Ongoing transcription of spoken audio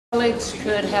colleagues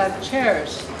could have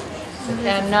chairs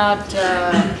and not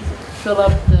fill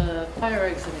up the fire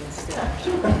exit instead.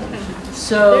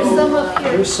 So there's some up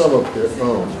here. There's some up here.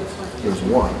 Oh, there's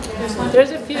one.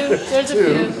 There's a few. There's a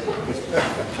few.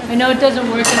 I know it doesn't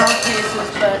work in all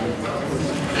cases, but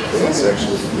That's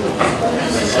actually good.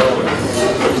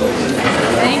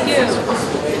 Thank you.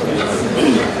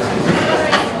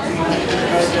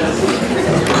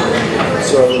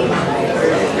 So.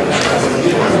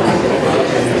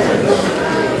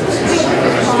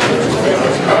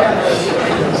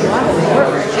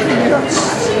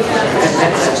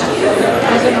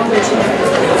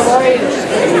 How are you?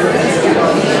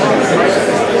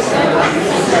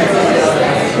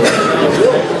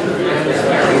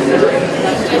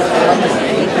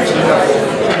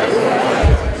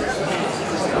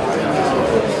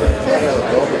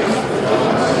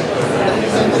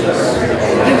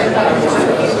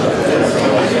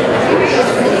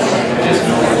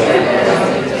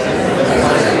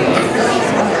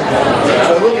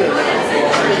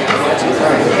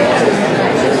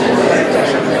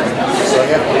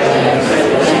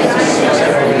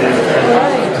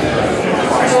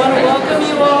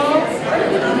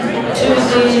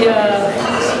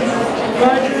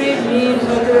 Marjorie, Mead,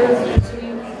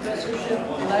 Lectureship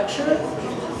lecture.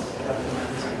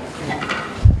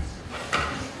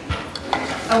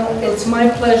 It's my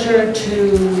pleasure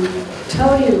to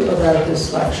tell you about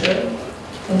this lecture.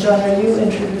 And John, are you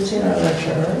introducing our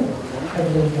lecturer? I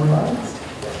believe you are.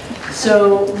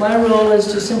 So my role is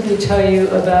to simply tell you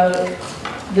about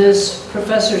this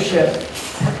professorship.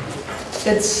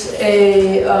 It's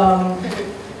a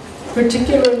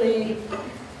particularly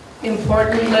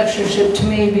important lectureship to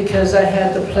me because I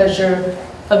had the pleasure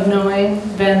of knowing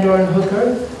Van Doren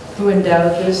Hooker, who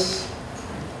endowed this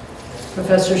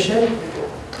professorship.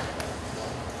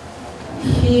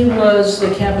 He was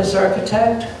the campus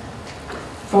architect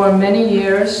for many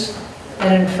years,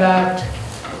 and in fact,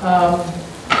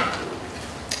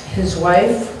 his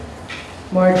wife,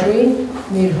 Marjorie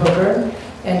Mead Hooker,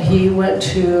 and he went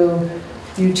to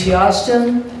UT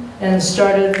Austin and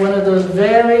started one of those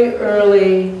very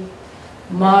early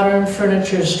modern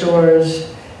furniture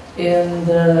stores in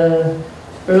the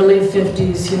early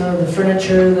 50s, you know, the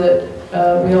furniture that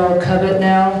we all covet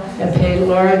now and pay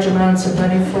large amounts of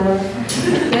money for.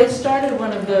 They started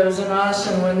one of those in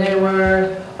Austin when they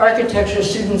were architecture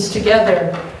students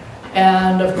together.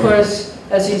 And of course,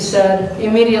 as he said,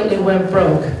 immediately went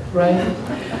broke, right?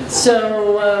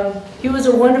 So he was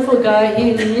a wonderful guy.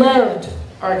 He loved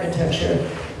architecture.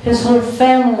 His whole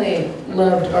family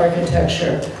loved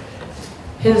architecture.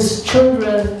 His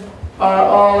children are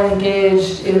all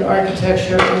engaged in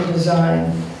architecture and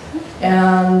design.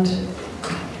 And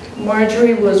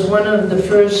Marjorie was one of the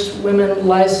first women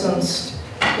licensed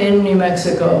in New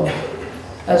Mexico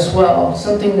as well,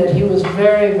 something that he was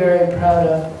very, very proud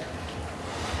of.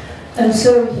 And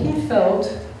so he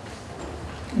felt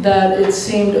that it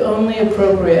seemed only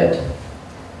appropriate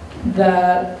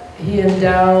that he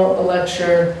endow a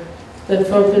lecture that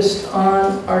focused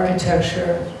on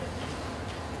architecture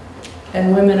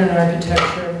and women in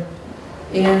architecture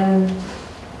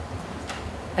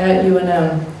at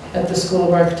UNM, at the School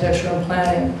of Architecture and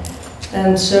Planning.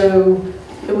 And so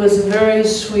it was very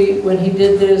sweet when he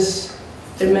did this.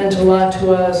 It meant a lot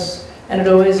to us, and it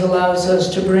always allows us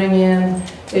to bring in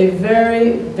a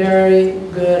very, very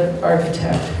good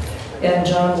architect. And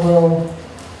John will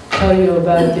tell you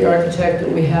about the architect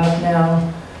that we have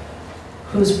now,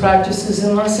 whose practice is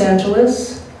in Los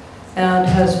Angeles and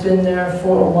has been there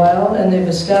for a while, and they've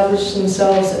established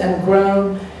themselves and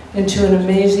grown into an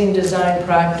amazing design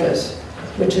practice,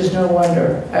 which is no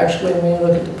wonder, actually, when you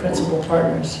look at the principal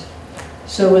partners.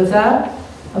 So with that,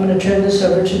 I'm going to turn this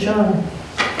over to John.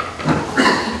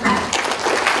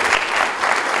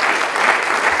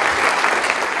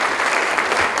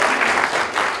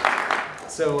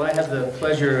 So I have the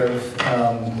pleasure of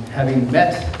having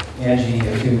met Angie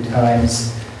a few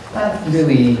times, not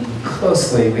really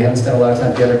closely. We haven't spent a lot of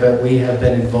time together, but we have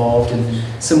been involved in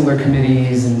similar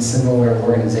committees and similar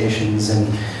organizations. And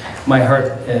my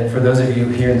heart, for those of you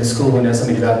here in the school who know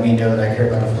something about me, know that I care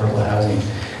about affordable housing.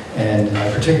 And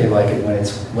I particularly like it when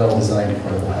it's well-designed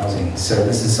affordable housing. So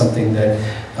this is something that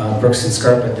Brooks and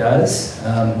Scarpa does.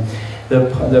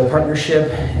 The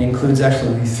partnership includes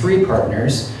actually 3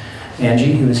 partners.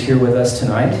 Angie, who is here with us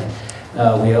tonight.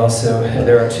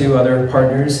 There are 2 other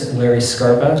partners, Larry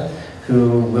Scarpa,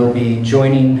 who will be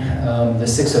joining the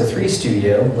 603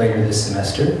 studio later this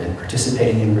semester and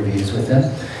participating in reviews with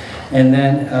them. And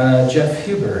then Jeff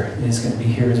Huber is going to be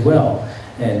here as well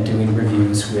and doing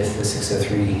reviews with the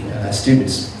 603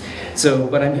 students. So,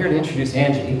 but I'm here to introduce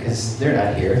Angie, because they're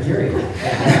not here, you're here.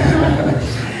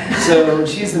 So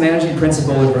she's the managing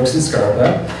principal at Brooks and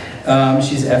Scarpa.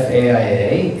 She's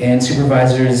FAIA and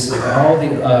supervises all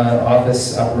the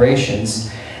office operations.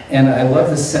 And I love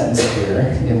this sentence here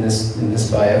in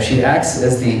this bio. She acts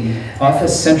as the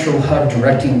office central hub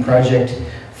directing project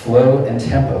flow and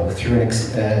tempo through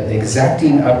an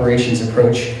exacting operations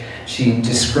approach. She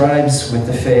describes with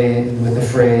the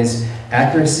phrase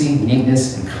accuracy,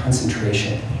 neatness, and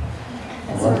concentration.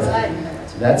 I love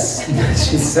that.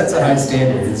 She sets a high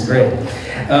standard. It's great.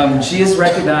 She is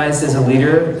recognized as a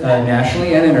leader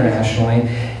nationally and internationally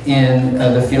in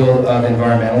the field of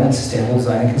environmental and sustainable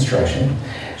design and construction.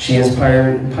 She has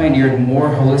pioneered more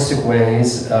holistic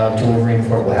ways of delivering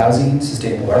affordable housing,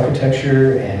 sustainable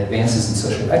architecture, and advances in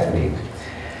social equity.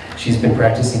 She's been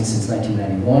practicing since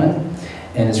 1991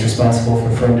 and is responsible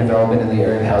for firm development in the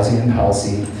area of housing and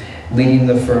policy, leading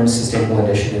the firm's sustainable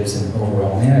initiatives and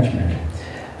overall management.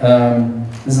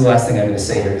 This is the last thing I'm going to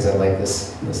say here because I like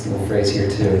this little phrase here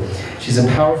too. She's a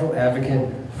powerful advocate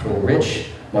for the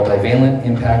rich, multivalent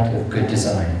impact of good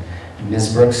design.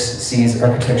 Ms. Brooks sees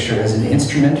architecture as an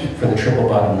instrument for the triple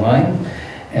bottom line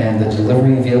and the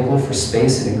delivery vehicle for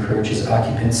space that encourages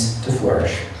occupants to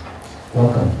flourish.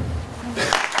 Welcome.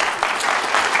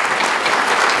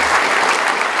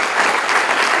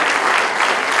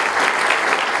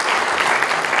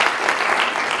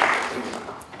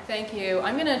 Thank you.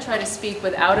 I'm going to try to speak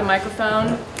without a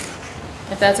microphone,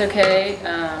 if that's okay.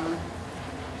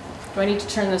 Do I need to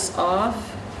turn this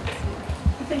off?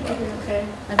 I think you're okay.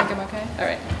 I think I'm okay? All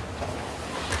right.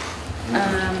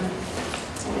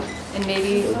 And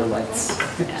maybe the lights.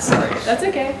 Sorry, that's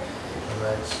okay.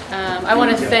 I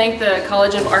want to thank the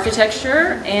College of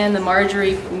Architecture and the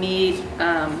Marjorie Mead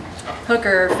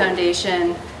Hooker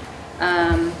Foundation.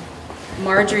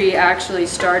 Marjorie actually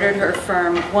started her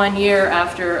firm 1 year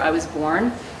after I was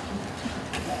born.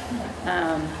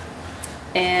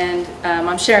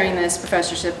 I'm sharing this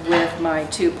professorship with my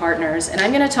two partners. And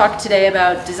I'm going to talk today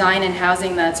about design and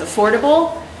housing that's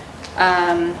affordable,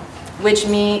 which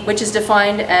is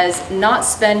defined as not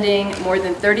spending more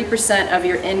than 30% of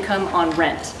your income on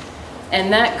rent.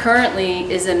 And that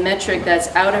currently is a metric that's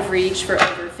out of reach for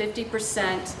over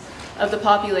 50% of the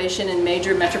population in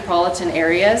major metropolitan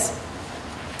areas.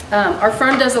 Our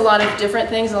firm does a lot of different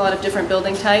things, a lot of different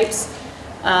building types.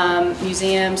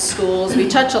 Museums, schools. We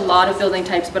touch a lot of building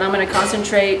types, but I'm going to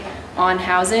concentrate on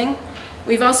housing.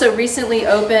 We've also recently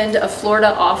opened a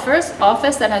Florida office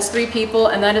that has 3 people,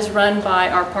 and that is run by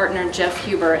our partner Jeff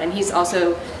Huber, and he's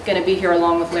also going to be here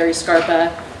along with Larry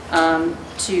Scarpa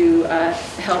to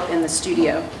help in the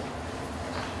studio.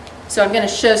 So I'm going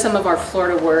to show some of our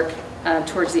Florida work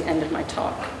towards the end of my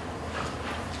talk.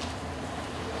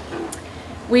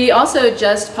 We also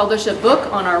just published a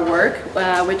book on our work,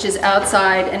 which is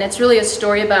outside, and it's really a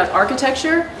story about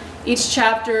architecture. Each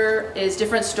chapter is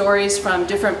different stories from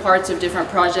different parts of different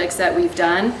projects that we've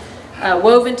done,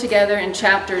 woven together in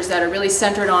chapters that are really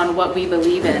centered on what we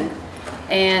believe in.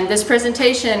 And this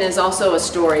presentation is also a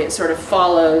story. It sort of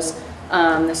follows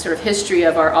the sort of history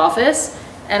of our office.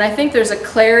 And I think there's a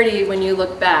clarity when you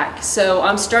look back. So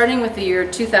I'm starting with the year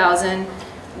 2000,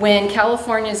 when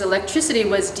California's electricity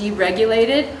was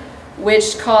deregulated,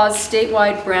 which caused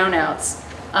statewide brownouts.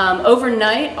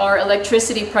 Overnight, our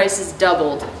electricity prices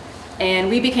doubled, and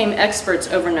we became experts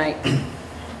overnight.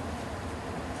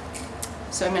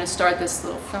 So I'm going to start this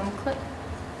little film clip.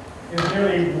 Is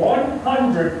nearly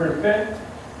 100%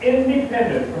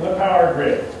 independent from the power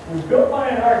grid. It was built by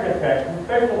an architect who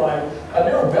specializes. A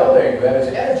new building that is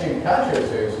energy conscious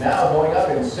is now going up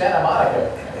in Santa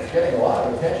Monica. Getting a lot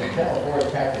of attention. Channel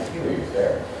 4's Patrick Huey's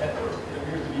there. At first, it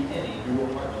appears to be any new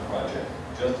apartment project,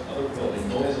 just another building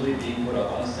noisily being put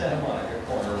up on a Santa Monica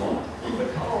corner lot.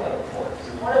 But Colorado Courts.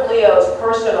 One of Leo's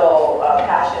personal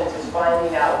passions is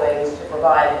finding out ways to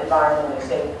provide environmentally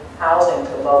safe housing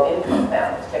to low-income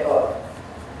families. Take a look.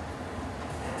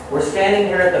 We're standing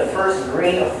here at the first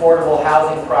green affordable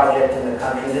housing project in the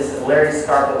country. This is Larry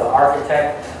Scarpa, the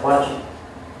architect. Why don't you?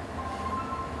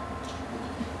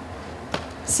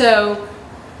 So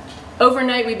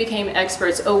overnight we became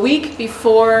experts. A week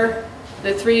before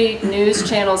the 3 news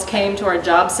channels came to our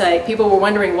job site, people were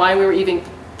wondering why we were even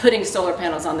putting solar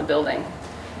panels on the building.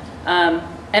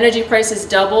 Energy prices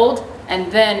doubled, and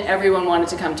then everyone wanted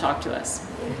to come talk to us.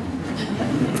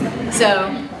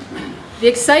 So the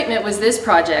excitement was this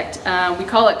project. We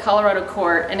call it Colorado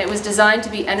Court, and it was designed to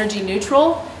be energy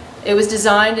neutral. It was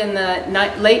designed in the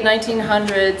late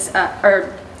 1900s,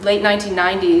 or late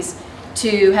 1990s,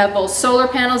 to have both solar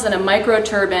panels and a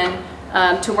microturbine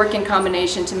to work in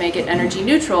combination to make it energy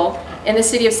neutral in the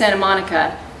city of Santa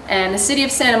Monica. And the city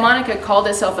of Santa Monica called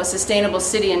itself a sustainable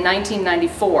city in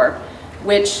 1994,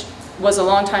 which was a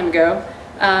long time ago.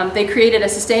 They created a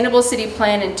sustainable city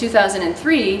plan in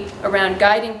 2003 around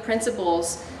guiding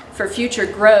principles for future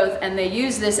growth, and they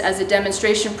use this as a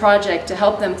demonstration project to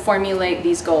help them formulate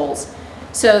these goals.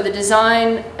 So the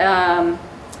design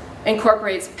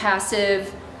incorporates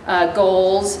passive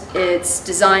goals. It's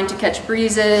designed to catch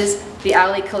breezes. The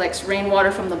alley collects rainwater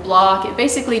from the block. It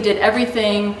basically did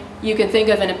everything you can think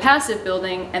of in a passive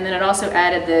building, and then it also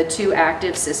added the 2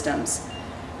 active systems.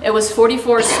 It was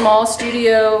 44 small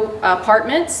studio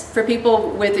apartments for people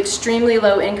with extremely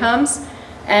low incomes.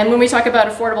 And when we talk about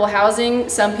affordable housing,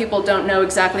 some people don't know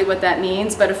exactly what that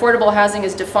means, but affordable housing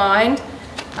is defined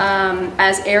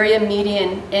as area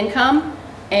median income.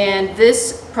 And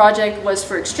this project was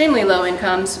for extremely low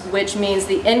incomes, which means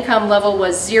the income level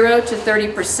was 0 to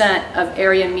 30% of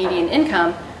area median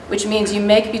income, which means you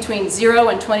make between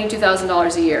 $0 and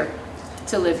 $22,000 a year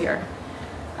to live here.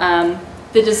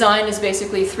 The design is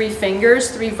basically 3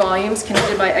 fingers, 3 volumes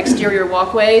connected by exterior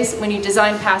walkways. When you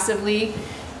design passively,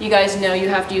 you guys know you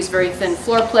have to use very thin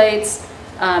floor plates.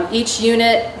 Each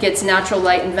unit gets natural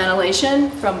light and ventilation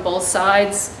from both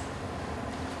sides.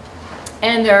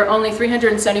 And there are only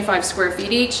 375 square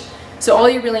feet each. So all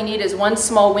you really need is 1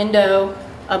 small window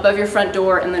above your front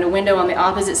door and then a window on the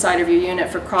opposite side of your unit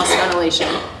for cross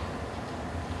ventilation.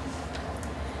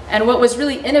 And what was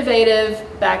really innovative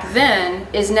back then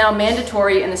is now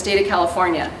mandatory in the state of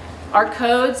California. Our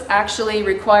codes actually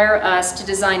require us to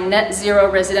design net zero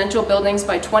residential buildings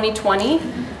by 2020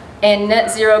 and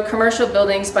net zero commercial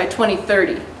buildings by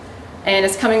 2030. And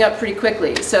it's coming up pretty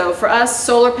quickly. So for us,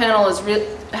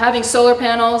 having solar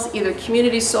panels, either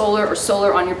community solar or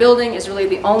solar on your building, is really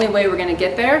the only way we're going to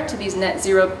get there to these net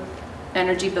zero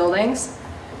energy buildings.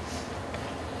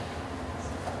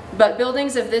 But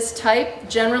buildings of this type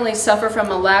generally suffer from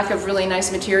a lack of really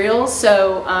nice materials,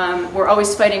 so we're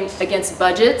always fighting against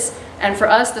budgets. And for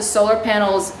us, the solar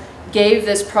panels gave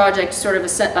this project sort of a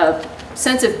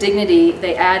sense of dignity.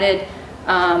 They added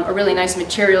a really nice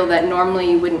material that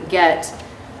normally you wouldn't get.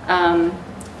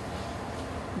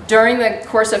 During the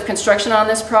course of construction on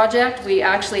this project, we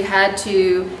actually had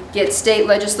to get state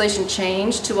legislation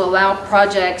changed to allow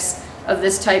projects of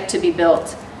this type to be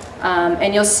built.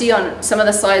 And you'll see on some of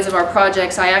the slides of our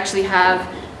projects, I actually have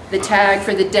the tag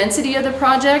for the density of the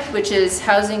project, which is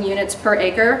housing units per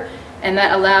acre, and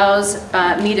that allows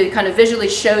me to kind of visually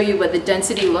show you what the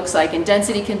density looks like, and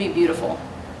density can be beautiful.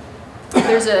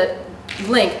 There's a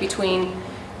link between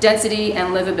density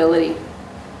and livability.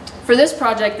 For this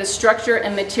project, the structure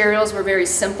and materials were very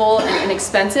simple and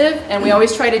inexpensive, and we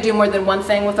always try to do more than one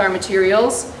thing with our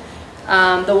materials.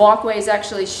 The walkways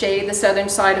actually shade the southern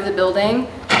side of the building.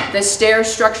 The stair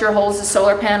structure holds the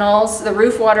solar panels. The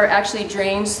roof water actually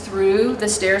drains through the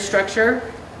stair structure.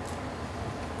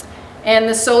 And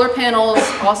the solar panels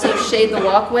also shade the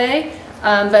walkway,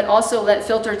 but also let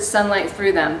filtered sunlight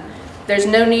through them. There's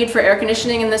no need for air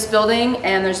conditioning in this building,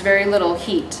 and there's very little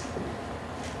heat.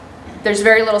 There's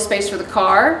very little space for the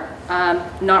car,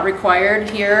 not required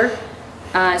here.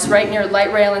 It's right near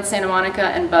light rail in Santa Monica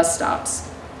and bus stops.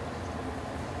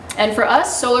 And for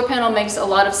us, solar panel makes a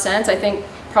lot of sense. I think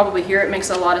probably here it makes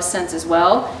a lot of sense as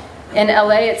well. In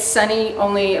LA, it's sunny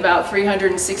only about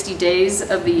 360 days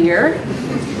of the year.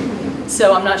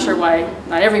 So I'm not sure why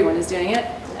not everyone is doing it.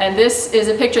 And this is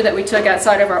a picture that we took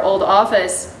outside of our old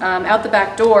office, out the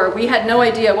back door. We had no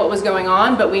idea what was going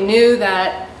on, but we knew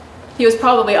that he was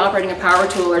probably operating a power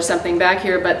tool or something back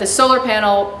here, but the solar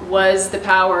panel was the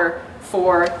power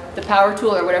for the power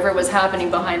tool or whatever was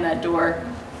happening behind that door.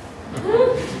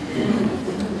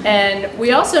 And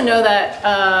we also know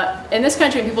that in this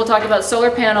country, when people talk about solar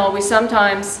panel, we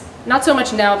sometimes, not so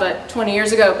much now, but 20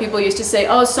 years ago, people used to say,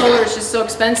 oh, solar is just so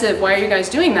expensive, why are you guys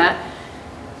doing that?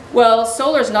 Well,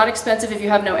 solar is not expensive if you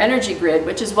have no energy grid,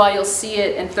 which is why you'll see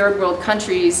it in third world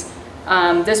countries.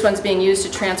 This one's being used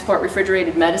to transport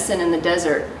refrigerated medicine in the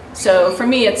desert. So for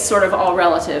me, it's sort of all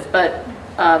relative, but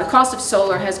the cost of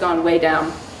solar has gone way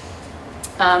down.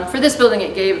 For this building,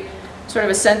 it gave sort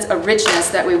of a sense of richness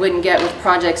that we wouldn't get with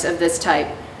projects of this type.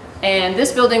 And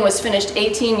this building was finished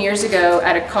 18 years ago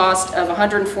at a cost of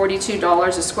 $142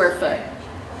 a square foot.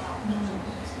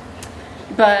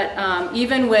 But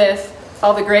even with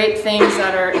all the great things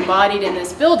that are embodied in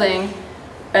this building,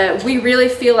 we really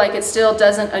feel like it still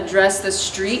doesn't address the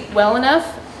street well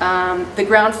enough. The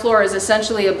ground floor is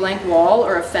essentially a blank wall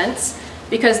or a fence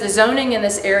because the zoning in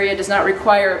this area does not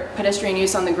require pedestrian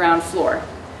use on the ground floor.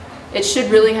 It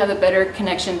should really have a better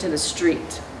connection to the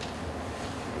street.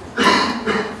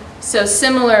 So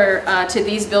similar to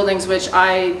these buildings, which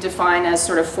I define as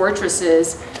sort of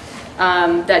fortresses,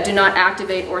 that do not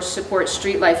activate or support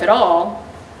street life at all,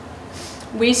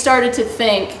 we started to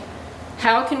think,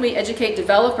 how can we educate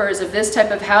developers of this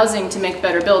type of housing to make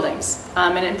better buildings,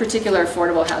 and in particular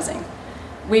affordable housing?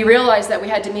 We realized that we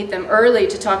had to meet them early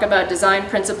to talk about design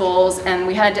principles, and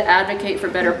we had to advocate for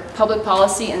better public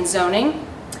policy and zoning.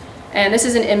 And this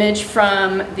is an image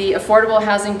from the Affordable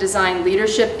Housing Design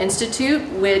Leadership Institute,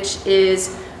 which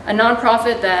is a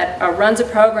nonprofit that runs a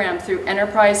program through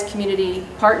enterprise community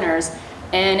partners.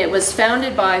 And it was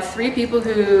founded by 3 people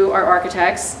who are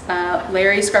architects,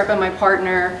 Larry Scarpa, my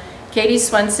partner, Katie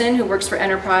Swenson, who works for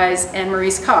Enterprise, and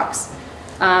Maurice Cox.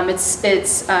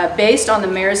 It's based on the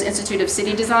Mayor's Institute of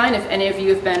City Design, if any of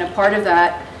you have been a part of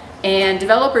that. And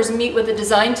developers meet with the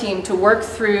design team to work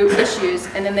through issues,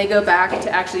 and then they go back to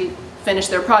actually finish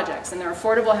their projects, and they're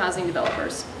affordable housing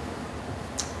developers.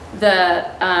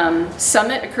 The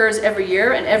summit occurs every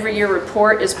year, and every year a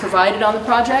report is provided on the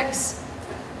projects.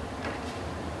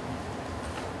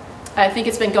 I think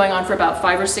it's been going on for about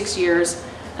 5 or 6 years,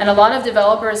 and a lot of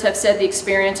developers have said the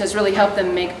experience has really helped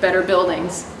them make better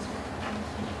buildings.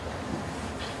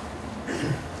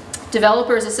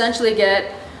 Developers essentially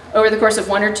get, over the course of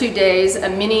 1 or 2 days, a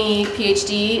mini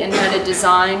PhD in how to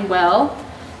design well.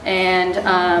 And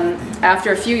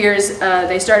after a few years,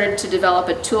 they started to develop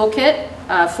a toolkit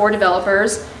for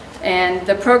developers. And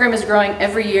the program is growing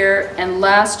every year. And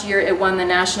last year, it won the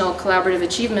National Collaborative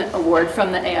Achievement Award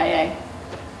from the AIA.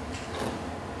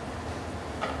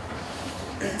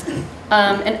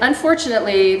 And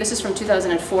unfortunately, this is from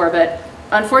 2004, but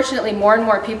unfortunately, more and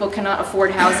more people cannot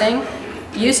afford housing.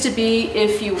 Used to be,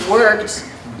 if you worked,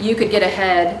 you could get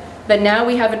ahead, but now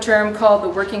we have a term called the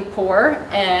working poor,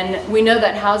 and we know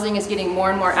that housing is getting more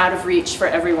and more out of reach for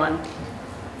everyone.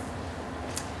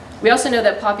 We also know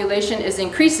that population is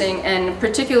increasing, and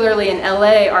particularly in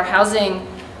LA, our housing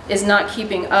is not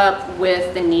keeping up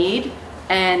with the need.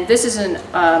 And this is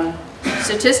a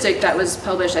statistic that was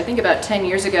published, I think, about 10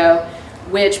 years ago,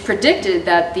 which predicted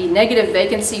that the negative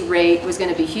vacancy rate was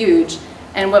going to be huge.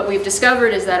 And what we've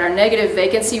discovered is that our negative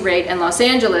vacancy rate in Los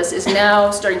Angeles is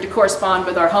now starting to correspond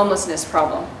with our homelessness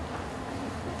problem.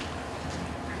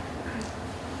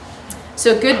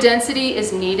 So good density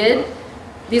is needed.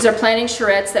 These are planning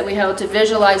charrettes that we held to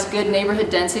visualize good neighborhood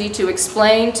density, to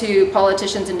explain to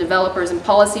politicians and developers and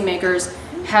policymakers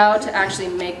how to actually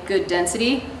make good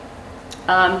density.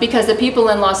 Because the people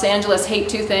in Los Angeles hate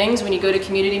 2 things when you go to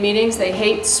community meetings. They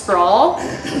hate sprawl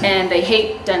and they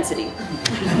hate density.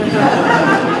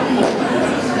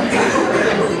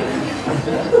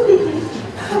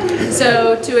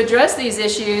 So to address these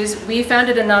issues, we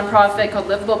founded a nonprofit called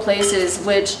Livable Places,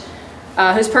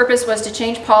 whose purpose was to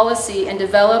change policy and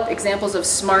develop examples of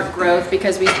smart growth,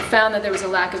 because we found that there was a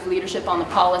lack of leadership on the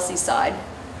policy side.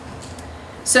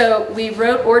 So we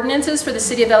wrote ordinances for the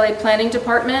City of LA Planning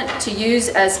Department to use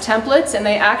as templates, and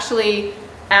they actually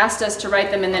asked us to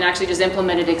write them and then actually just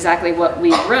implemented exactly what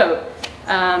we wrote.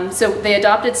 So they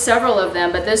adopted several of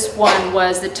them, but this one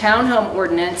was the townhome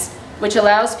ordinance, which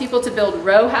allows people to build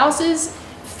row houses,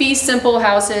 fee simple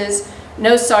houses,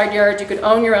 no side yards. You could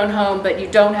own your own home, but you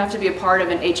don't have to be a part of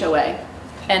an HOA.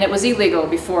 And it was illegal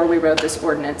before we wrote this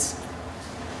ordinance.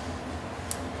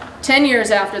 10 years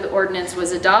after the ordinance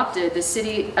was adopted, the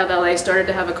City of LA started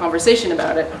to have a conversation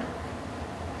about it.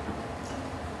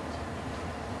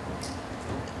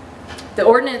 The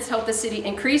ordinance helped the city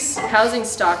increase housing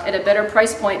stock at a better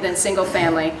price point than single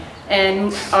family.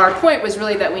 And our point was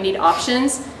really that we need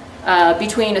options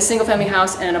between a single family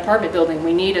house and an apartment building.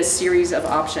 We need a series of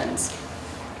options.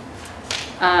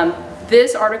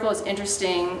 This article is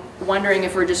interesting, wondering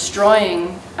if we're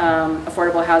destroying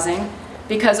affordable housing,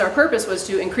 because our purpose was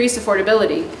to increase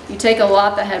affordability. You take a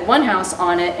lot that had 1 house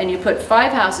on it and you put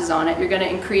 5 houses on it, you're going to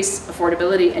increase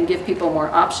affordability and give people more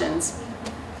options.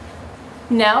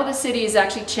 Now the city is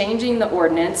actually changing the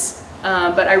ordinance,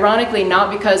 but ironically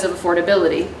not because of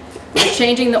affordability. They're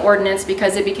changing the ordinance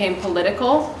because it became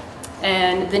political,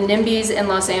 and the NIMBYs in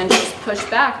Los Angeles pushed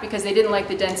back because they didn't like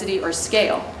the density or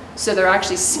scale. So they're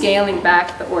actually scaling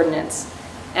back the ordinance.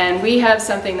 And we have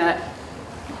something that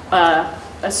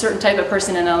a certain type of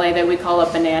person in LA that we call a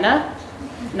banana,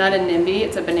 not a NIMBY,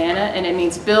 it's a banana, and it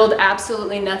means build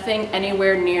absolutely nothing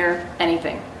anywhere near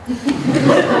anything.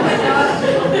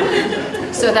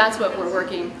 So that's what we're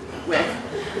working with.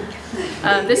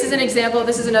 This is an example.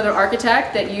 This is another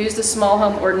architect that used the small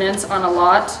home ordinance on a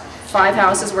lot, 5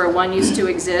 houses where 1 used to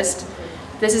exist.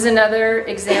 This is another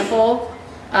example.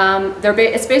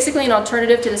 It's basically an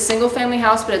alternative to the single family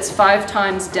house, but it's 5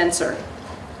 times denser.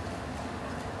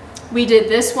 We did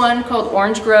this one called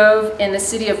Orange Grove in the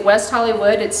city of West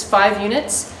Hollywood. It's 5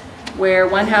 units. where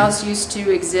one house used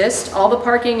to exist. All the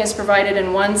parking is provided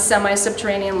in one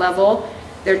semi-subterranean level.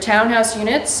 They're townhouse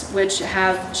units, which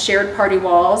have shared party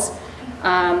walls.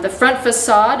 The front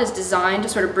facade is designed to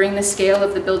sort of bring the scale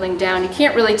of the building down. You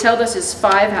can't really tell this is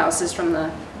 5 houses from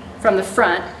the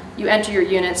front. You enter your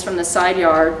units from the side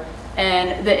yard.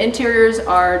 And the interiors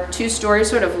are 2-story,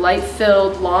 sort of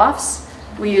light-filled lofts.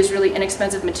 We use really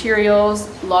inexpensive materials,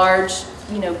 large,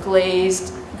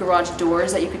 glazed garage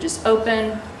doors that you could just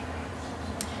open.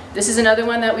 This is another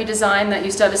one that we designed that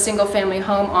used to have a single-family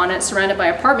home on it, surrounded by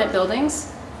apartment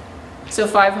buildings. So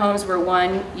 5 homes where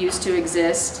one used to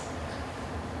exist.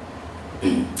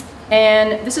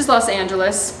 And this is Los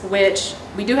Angeles, which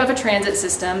we do have a transit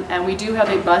system and we do have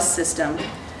a bus system,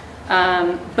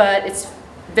 but it's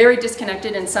very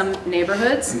disconnected in some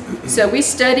neighborhoods. So we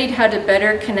studied how to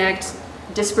better connect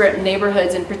disparate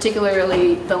neighborhoods, and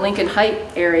particularly the Lincoln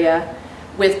Hight area,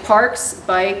 with parks,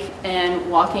 bike,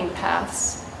 and walking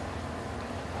paths.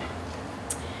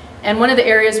 And one of the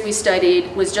areas we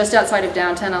studied was just outside of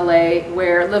downtown LA,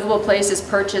 where Livable Places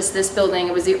purchased this building.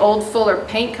 It was the old Fuller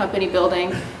Paint Company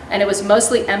building, and it was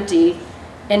mostly empty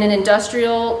in an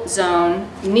industrial zone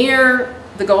near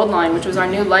the Gold Line, which was our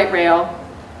new light rail.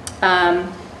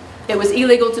 It was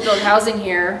illegal to build housing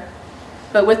here,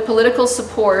 but with political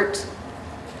support,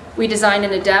 we designed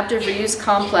an adaptive reuse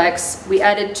complex. We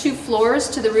added 2 floors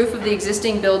to the roof of the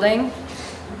existing building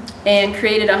and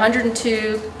created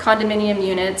 102 condominium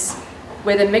units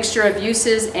with a mixture of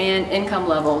uses and income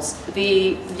levels.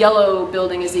 The yellow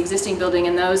building is the existing building,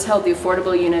 and those held the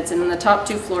affordable units, and then the top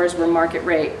 2 floors were market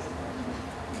rate.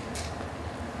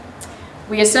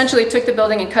 We essentially took the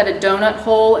building and cut a donut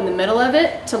hole in the middle of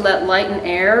it to let light and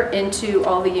air into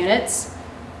all the units.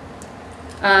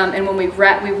 And when we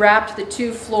wrapped the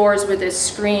 2 floors with this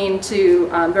screen to,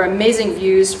 there are amazing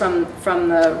views from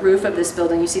the roof of this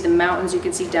building. You see the mountains, you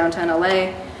can see downtown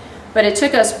LA. But it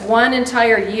took us 1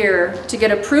 entire year to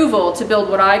get approval to build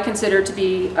what I consider to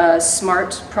be a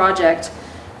smart project,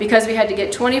 because we had to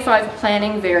get 25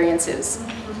 planning variances.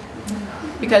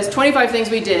 Because 25 things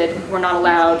we did were not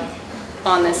allowed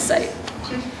on this site.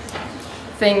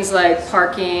 Things like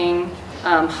parking,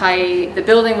 height. The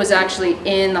building was actually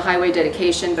in the highway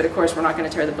dedication, but of course we're not going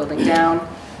to tear the building down.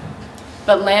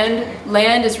 But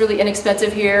land is really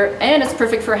inexpensive here, and it's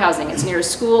perfect for housing. It's near a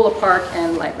school, a park,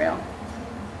 and light rail.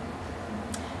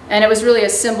 And it was really a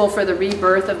symbol for the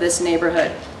rebirth of this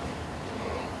neighborhood.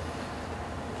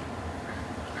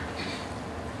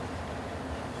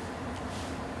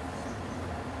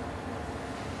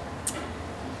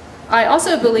 I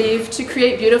also believe to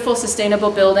create beautiful,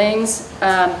 sustainable buildings,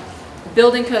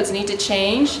 building codes need to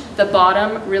change. The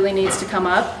bottom really needs to come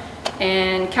up.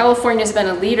 And California has been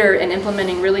a leader in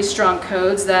implementing really strong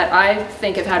codes that I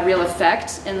think have had real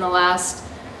effect in the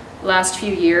last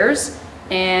few years.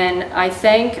 And I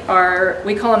thank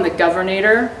we call him the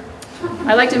Governator.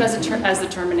 I liked him as the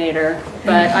Terminator,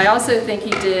 but I also think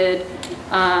he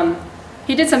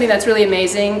did something that's really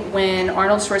amazing. When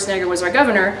Arnold Schwarzenegger was our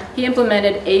governor, he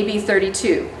implemented AB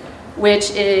 32,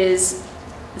 which is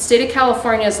the state of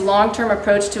California's long-term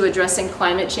approach to addressing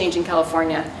climate change in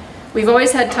California. We've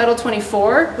always had Title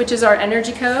 24, which is our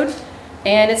energy code,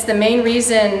 and it's the main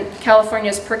reason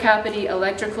California's per capita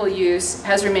electrical use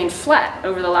has remained flat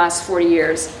over the last 40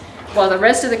 years, while the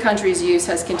rest of the country's use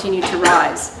has continued to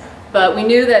rise. But we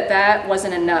knew that that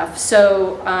wasn't enough.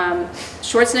 So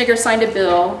Schwarzenegger signed a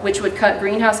bill which would cut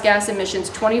greenhouse gas emissions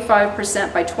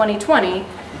 25% by 2020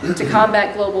 to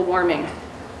combat global warming.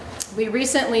 We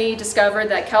recently discovered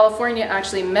that California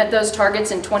actually met those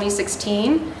targets in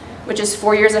 2016, which is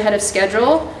 4 years ahead of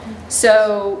schedule.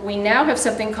 So we now have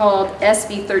something called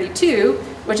SB 32,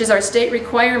 which is our state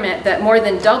requirement that more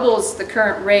than doubles the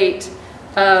current rate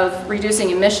of reducing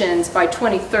emissions by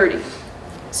 2030.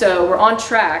 So we're on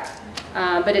track,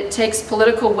 but it takes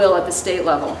political will at the state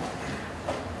level.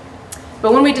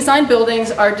 But when we design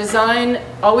buildings, our design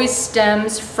always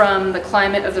stems from the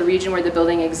climate of the region where the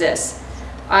building exists.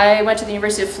 I went to the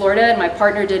University of Florida, and my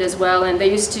partner did as well, and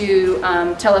they used to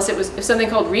tell us it was something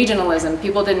called regionalism.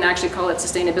 People didn't actually call it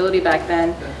sustainability back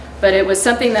then, but it was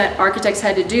something that architects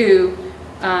had to do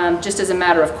just as a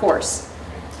matter of course.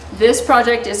 This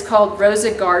project is called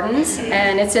Rosa Gardens,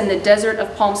 and it's in the desert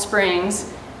of Palm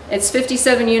Springs. It's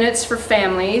 57 units for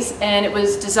families, and it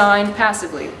was designed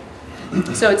passively.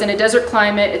 So it's in a desert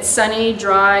climate. It's sunny,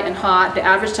 dry, and hot. The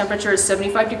average temperature is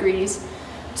 75 degrees.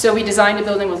 So we designed a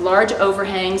building with large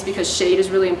overhangs because shade is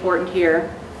really important here.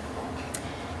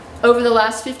 Over the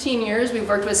last 15 years, we've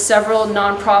worked with several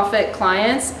nonprofit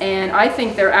clients, and I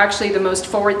think they're actually the most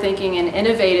forward-thinking and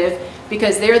innovative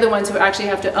because they're the ones who actually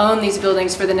have to own these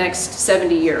buildings for the next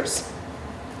 70 years.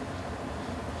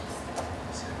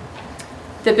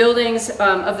 The buildings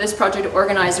of this project are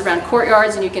organized around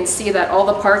courtyards, and you can see that all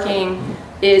the parking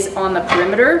is on the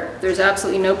perimeter. There's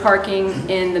absolutely no parking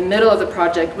in the middle of the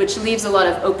project, which leaves a lot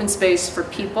of open space for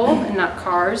people and not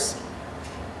cars.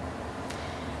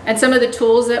 And some of the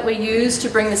tools that we used to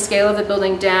bring the scale of the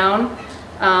building down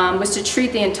was to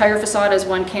treat the entire facade as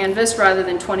one canvas rather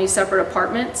than 20 separate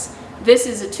apartments. This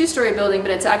is a two-story building,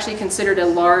 but it's actually considered a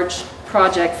large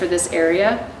project for this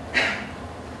area.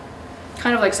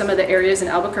 Kind of like some of the areas in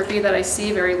Albuquerque that I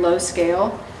see, very low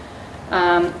scale.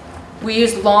 We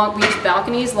used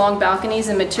balconies, long balconies,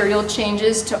 and material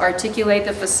changes to articulate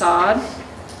the facade.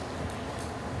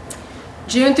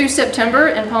 June through September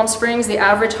in Palm Springs, the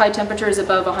average high temperature is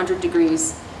above 100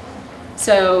 degrees.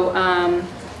 So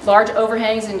large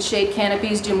overhangs and shade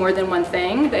canopies do more than one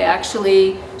thing. They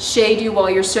actually shade you while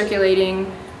you're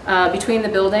circulating between the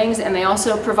buildings, and they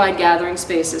also provide gathering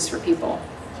spaces for people.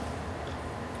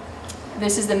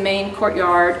 This is the main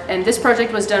courtyard, and this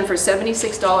project was done for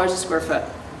 $76 a square foot.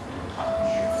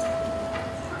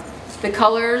 The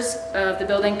colors of the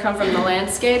building come from the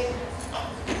landscape.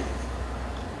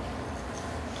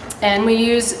 And we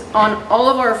use, on all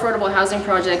of our affordable housing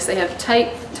projects, they have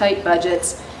tight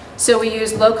budgets. So we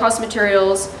use low-cost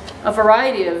materials, a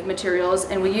variety of materials,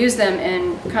 and we use them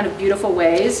in kind of beautiful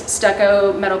ways.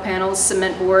 Stucco, metal panels,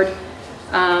 cement board.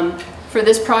 For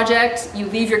this project, you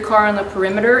leave your car on the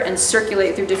perimeter and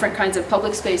circulate through different kinds of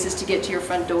public spaces to get to your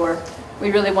front door.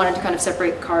 We really wanted to kind of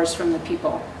separate cars from the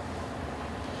people.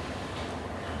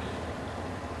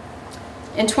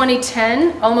 In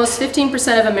 2010, almost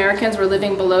 15% of Americans were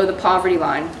living below the poverty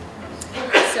line.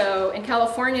 So in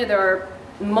California, there are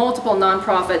multiple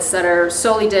nonprofits that are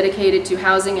solely dedicated to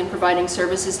housing and providing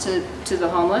services to the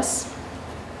homeless.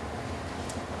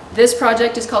 This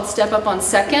project is called Step Up on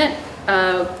 2nd.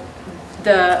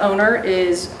 The owner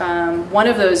is one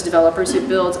of those developers who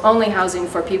builds only housing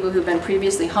for people who've been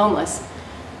previously homeless.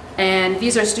 And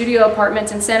these are studio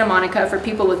apartments in Santa Monica for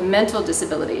people with mental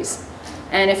disabilities.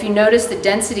 And if you notice the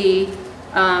density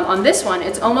on this one,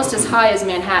 it's almost as high as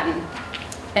Manhattan.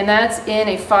 And that's in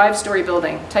a 5-story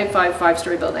building, type 5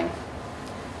 5-story building.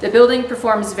 The building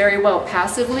performs very well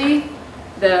passively.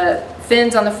 The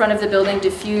fins on the front of the building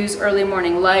diffuse early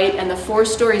morning light, and the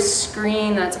 4-story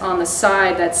screen that's on the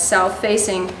side, that's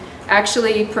south-facing,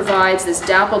 actually provides this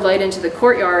dappled light into the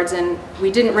courtyards, and we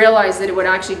didn't realize that it would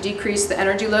actually decrease the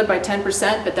energy load by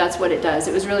 10%, but that's what it does.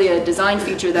 It was really a design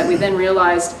feature that we then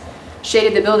realized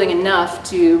shaded the building enough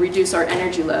to reduce our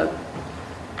energy load.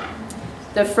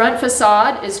 The front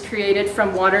facade is created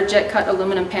from water jet cut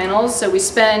aluminum panels, so we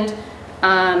spend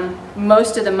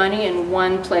most of the money in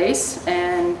one place,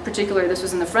 and particularly this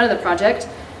was in the front of the project.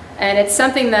 And it's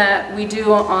something that we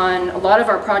do on a lot of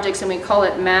our projects, and we call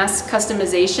it mass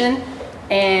customization.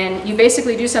 And you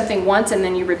basically do something once and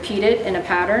then you repeat it in a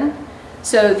pattern.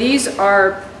 So these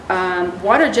are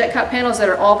water jet cut panels that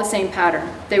are all the same pattern.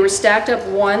 They were stacked up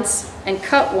once and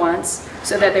cut once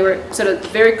so that they were sort of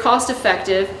very cost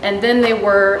effective, and then they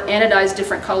were anodized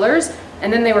different colors,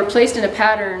 and then they were placed in a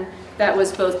pattern that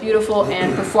was both beautiful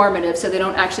and performative, so they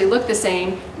don't actually look the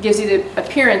same. It gives you the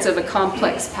appearance of a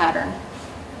complex pattern.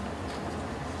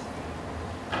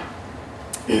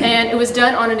 And it was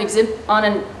done on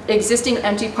an existing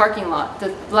empty parking lot.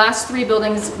 The last 3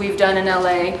 buildings we've done in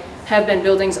LA have been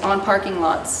buildings on parking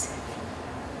lots.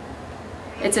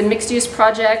 It's a mixed-use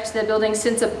project. The building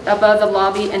sits above the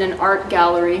lobby and an art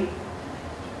gallery.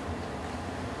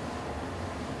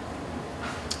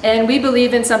 And we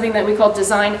believe in something that we call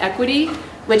design equity,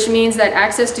 which means that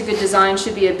access to good design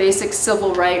should be a basic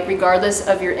civil right regardless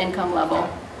of your income level.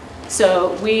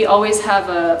 So we always have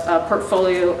a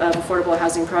portfolio of affordable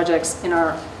housing projects in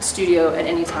our studio at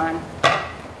any time.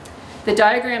 The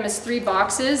diagram is 3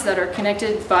 boxes that are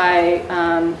connected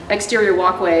by exterior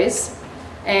walkways.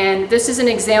 And this is an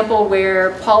example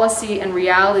where policy and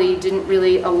reality didn't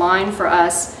really align for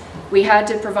us. We had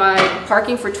to provide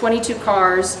parking for 22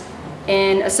 cars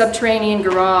in a subterranean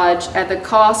garage at the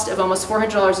cost of almost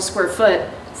 $400 a square foot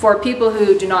for people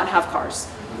who do not have cars.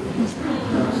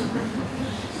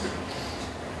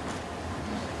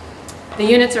 The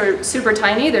units are super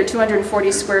tiny. They're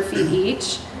 240 square feet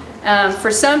each.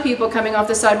 For some people coming off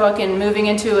the sidewalk and moving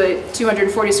into a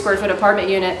 240 square foot apartment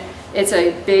unit, it's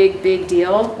a big, big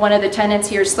deal. One of the tenants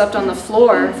here slept on the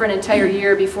floor for an entire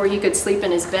year before he could sleep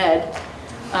in his bed.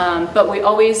 But we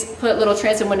always put little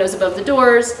transom windows above the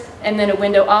doors and then a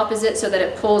window opposite so that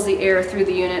it pulls the air through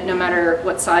the unit no matter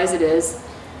what size it is.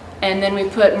 And then we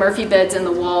put Murphy beds in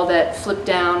the wall that flip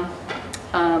down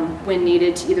when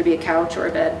needed to either be a couch or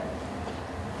a bed.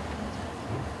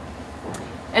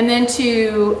 And then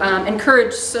to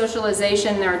encourage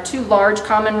socialization, there are 2 large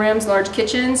common rooms, large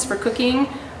kitchens for cooking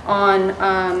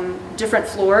on different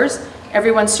floors.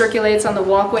 Everyone circulates on the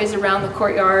walkways around the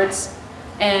courtyards,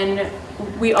 and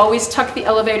we always tuck the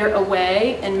elevator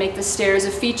away and make the stairs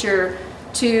a feature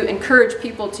to encourage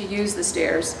people to use the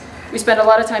stairs. We spend a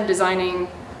lot of time designing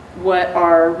what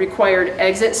are required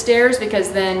exit stairs,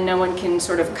 because then no one can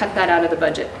sort of cut that out of the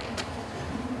budget.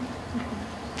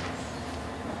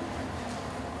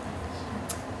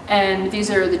 And these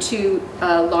are the 2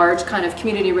 large kind of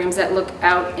community rooms that look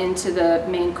out into the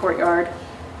main courtyard,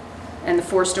 and the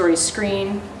 4-story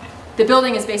screen. The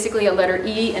building is basically a letter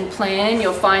E in plan.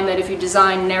 You'll find that if you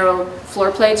design narrow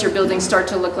floor plates, your buildings start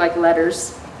to look like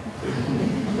letters.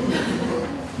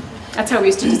 That's how we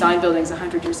used to design buildings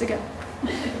 100 years ago.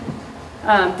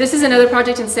 This is another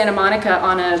project in Santa Monica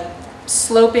on a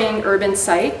sloping urban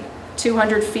site,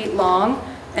 200 feet long.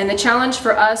 And the challenge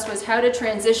for us was how to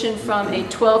transition from a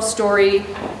 12-story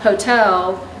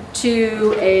hotel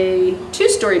to a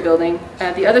 2-story building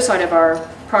at the other side of our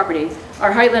property.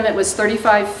 Our height limit was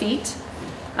 35 feet.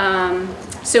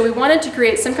 So we wanted to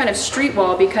create some kind of street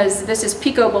wall, because this is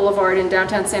Pico Boulevard in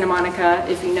downtown Santa Monica,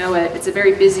 if you know it. It's a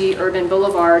very busy urban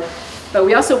boulevard. But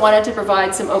we also wanted to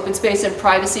provide some open space and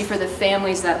privacy for the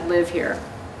families that live here.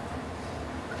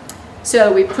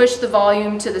 So we pushed the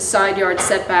volume to the side yard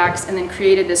setbacks and then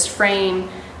created this frame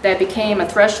that became a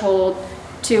threshold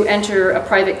to enter a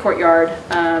private courtyard.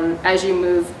 As you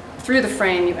move through the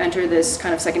frame, you enter this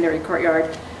kind of secondary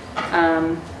courtyard.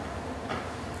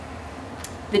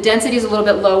 The density is a little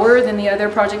bit lower than the other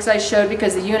projects I showed,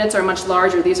 because the units are much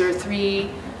larger. These are 2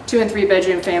 and 3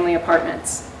 bedroom family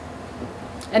apartments.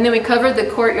 And then we covered the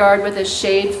courtyard with a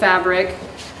shade fabric,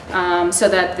 so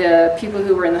that the people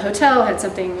who were in the hotel had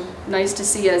something nice to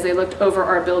see as they looked over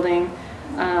our building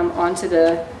onto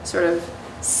the sort of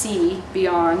sea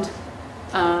beyond.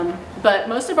 But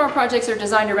most of our projects are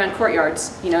designed around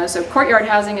courtyards, you know, so courtyard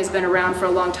housing has been around for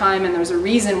a long time, and there's a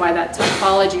reason why that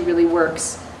typology really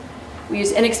works. We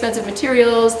use inexpensive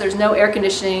materials. There's no air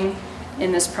conditioning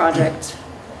in this project.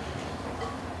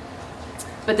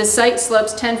 But the site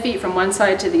slopes 10 feet from one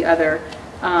side to the other.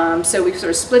 So we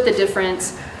sort of split the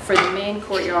difference for the main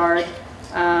courtyard.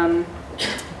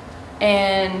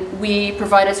 And we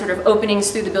provided sort of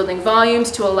openings through the building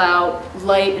volumes to allow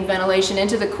light and ventilation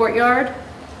into the courtyard.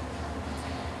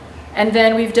 And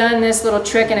then we've done this little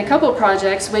trick in a couple of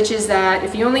projects, which is that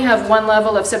if you only have 1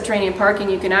 level of subterranean parking,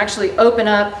 you can actually open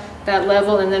up that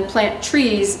level and then plant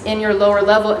trees in your lower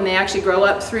level, and they actually grow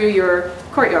up through your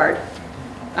courtyard.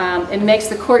 It makes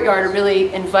the courtyard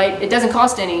really it doesn't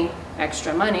cost any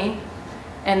extra money,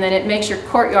 and then it makes your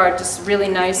courtyard just really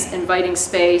nice, inviting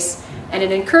space, and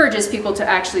it encourages people to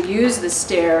actually use the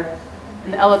stair,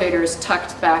 and the elevator is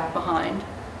tucked back behind.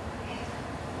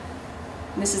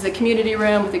 And this is the community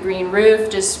room with the green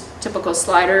roof, just typical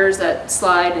sliders that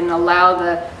slide and allow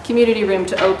the community room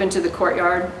to open to the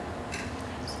courtyard.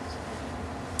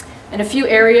 In a few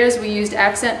areas we used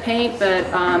accent paint, but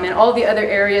in all the other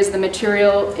areas the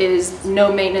material is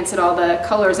no maintenance at all. The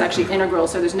color is actually integral,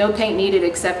 so there's no paint needed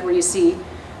except where you see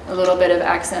a little bit of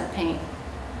accent paint.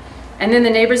 And then the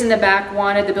neighbors in the back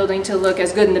wanted the building to look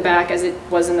as good in the back as it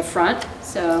was in the front,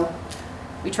 so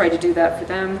we tried to do that for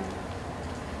them.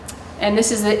 And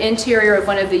this is the interior of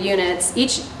one of the units.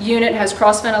 Each unit has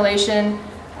cross ventilation,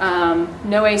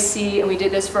 no AC, and we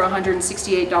did this for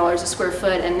 $168 a square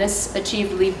foot, and this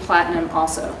achieved LEED Platinum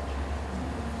also.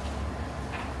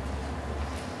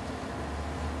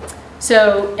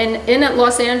 So in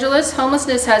Los Angeles,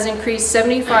 homelessness has increased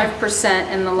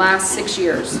 75% in the last 6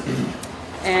 years.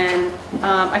 And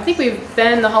I think we've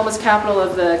been the homeless capital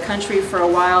of the country for a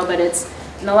while, but in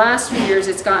the last few years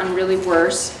it's gotten really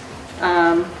worse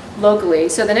locally.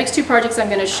 So the next 2 projects I'm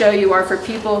going to show you are for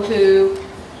people who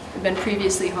have been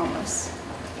previously homeless.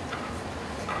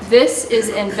 This is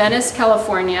in Venice,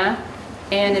 California,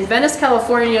 and in Venice,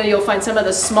 California you'll find some of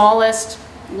the smallest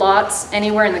lots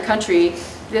anywhere in the country.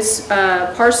 This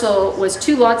parcel was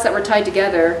 2 lots that were tied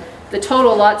together. The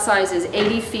total lot size is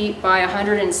 80 feet by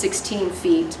 116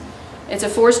 feet. It's a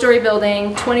 4-story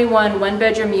building, 21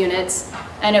 1-bedroom units,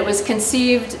 and it was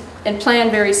conceived and planned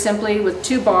very simply with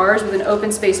 2 bars with an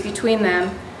open space between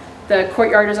them. The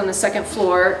courtyard is on the 2nd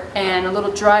floor, and a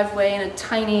little driveway and a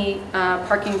tiny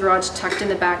parking garage tucked in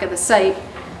the back of the site.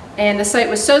 And the site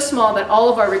was so small that all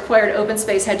of our required open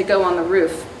space had to go on the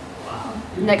roof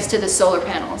next to the solar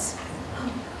panels.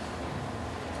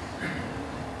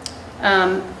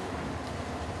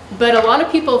 But a lot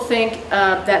of people think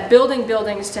that building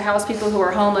buildings to house people who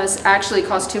are homeless actually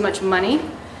cost too much money.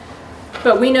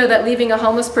 But we know that leaving a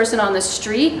homeless person on the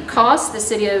street costs the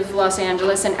city of Los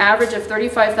Angeles an average of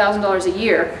 $35,000 a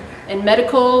year in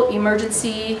medical,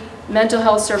 emergency, mental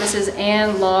health services,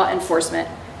 and law enforcement.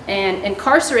 And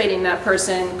incarcerating that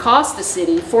person costs the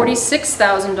city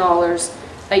 $46,000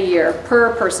 a year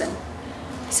per person.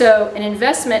 So an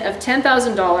investment of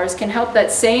 $10,000 can help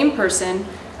that same person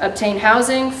obtain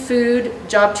housing, food,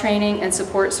 job training, and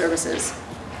support services.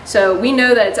 So we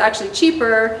know that it's actually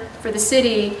cheaper for the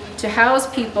city to house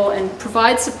people and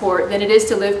provide support than it is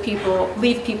to leave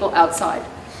people outside.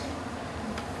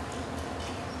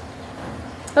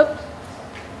 Oh.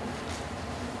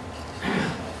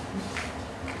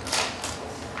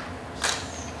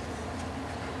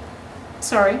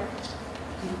 Sorry.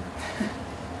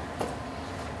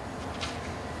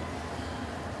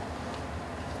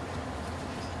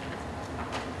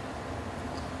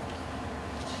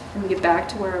 Let me get back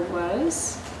to where I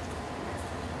was.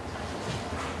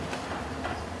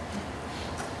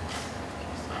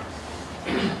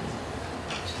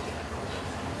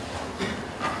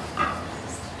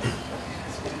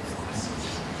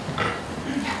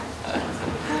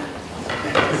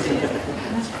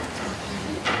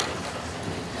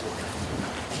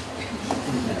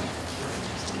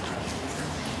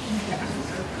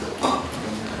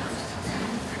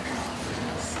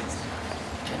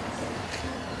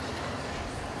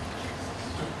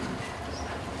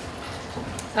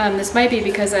 This might be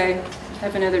because I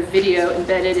have another video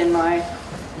embedded in my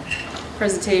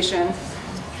presentation.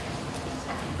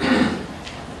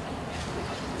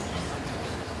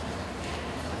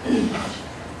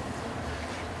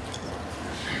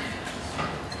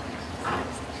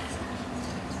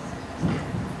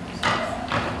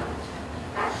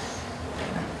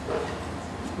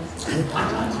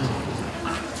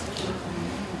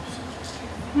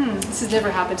 This has never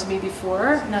happened to me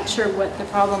before. I'm not sure what the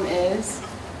problem is.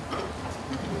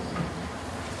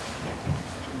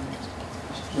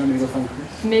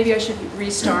 Maybe I should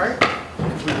restart.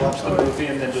 Could we watch the movie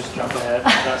and then just jump ahead to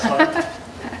that slide?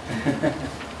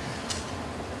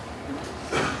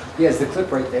 Yeah, is the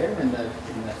clip right there in that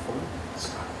folder?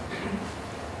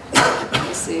 Let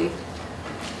me see.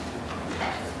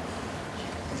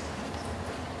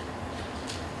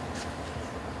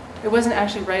 It wasn't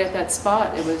actually right at that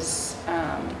spot. It was,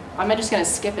 I'm just going to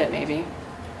skip it maybe.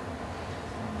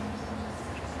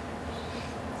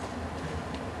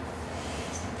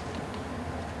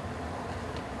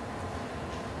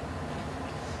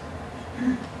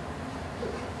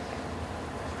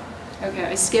 Okay,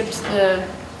 I skipped the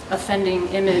offending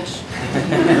image.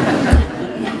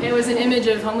 It was an image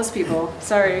of homeless people.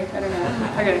 Sorry, I don't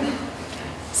know. Okay.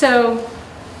 So,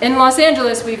 in Los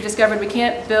Angeles, we've discovered we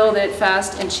can't build it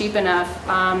fast and cheap enough.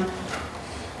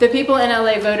 The people in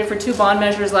LA voted for 2 bond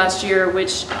measures last year,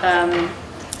 which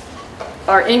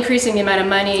are increasing the amount of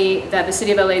money that the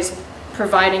city of LA is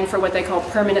providing for what they call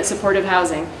permanent supportive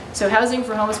housing. So housing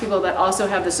for homeless people that also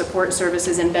have the support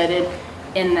services embedded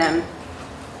in them.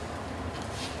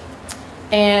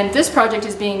 And this project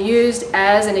is being used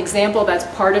as an example that's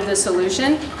part of the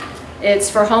solution. It's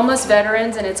for homeless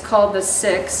veterans, and it's called the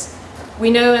 6. We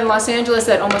know in Los Angeles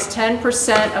that almost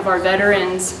 10% of our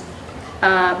veterans,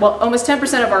 almost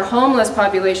 10% of our homeless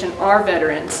population are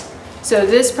veterans. So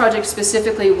this project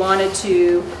specifically wanted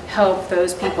to help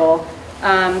those people.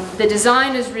 The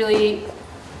design is really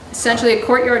essentially a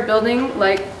courtyard building,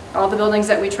 like all the buildings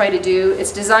that we try to do.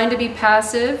 It's designed to be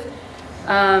passive.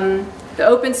 The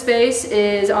open space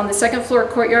is on the 2nd floor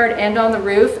courtyard and on the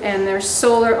roof, and there's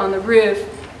solar on the roof.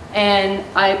 And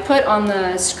I put on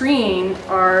the screen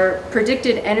our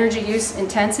predicted energy use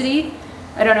intensity.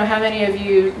 I don't know how many of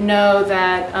you know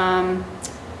that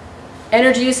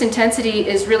energy use intensity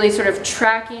is really sort of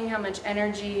tracking how much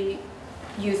energy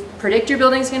you predict your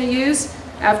building's going to use.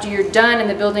 After you're done and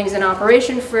the building's in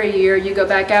operation for a year, you go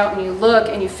back out and you look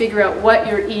and you figure out what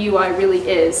your EUI really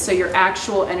is, so your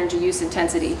actual energy use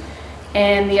intensity.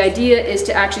 And the idea is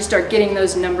to actually start getting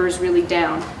those numbers really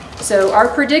down. So our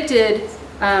predicted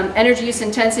energy use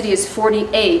intensity is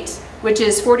 48, which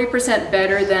is 40%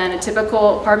 better than a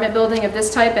typical apartment building of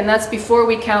this type, and that's before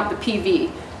we count the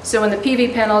PV. So when the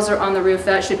PV panels are on the roof,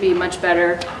 that should be much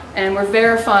better. And we're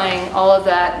verifying all of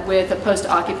that with a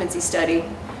post-occupancy study.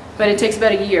 But it takes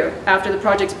about a year. After the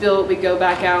project's built, we go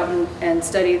back out and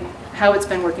study how it's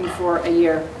been working for a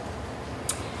year.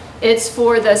 It's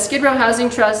for the Skid Row Housing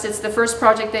Trust. It's the first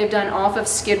project they've done off of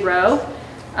Skid Row.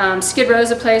 Skid Row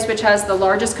is a place which has the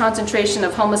largest concentration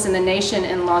of homeless in the nation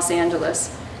in Los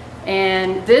Angeles.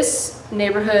 And this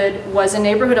neighborhood was a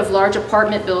neighborhood of large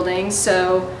apartment buildings,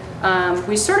 so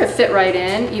we sort of fit right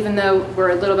in, even though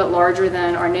we're a little bit larger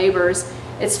than our neighbors.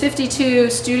 It's 52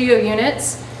 studio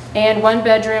units and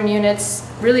 1-bedroom units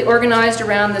really organized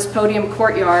around this podium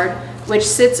courtyard, which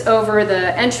sits over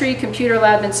the entry, computer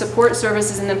lab, and support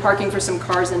services, and then parking for some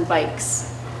cars and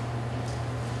bikes.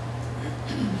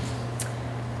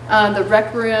 The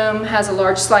rec room has a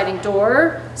large sliding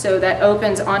door, so that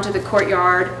opens onto the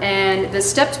courtyard, and the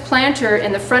stepped planter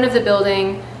in the front of the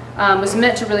building was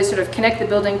meant to really sort of connect the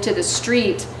building to the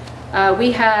street.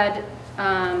 We had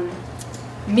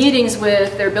meetings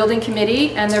with their building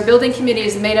committee, and their building committee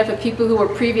is made up of people who were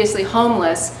previously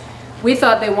homeless. We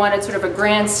thought they wanted sort of a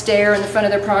grand stair in the front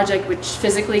of their project which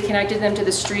physically connected them to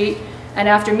the street. And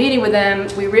after meeting with them,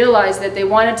 we realized that they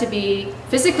wanted to be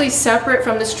physically separate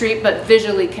from the street but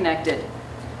visually connected.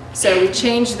 So we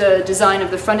changed the design of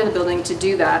the front of the building to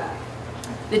do that.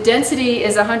 The density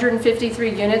is 153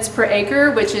 units per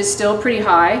acre, which is still pretty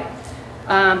high,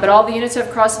 but all the units have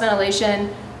cross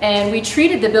ventilation, and we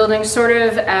treated the building sort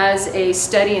of as a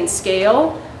study in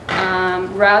scale.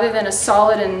 Rather than a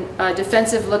solid and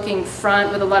defensive looking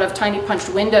front with a lot of tiny punched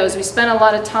windows, we spent a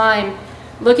lot of time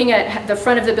looking at the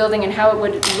front of the building and how it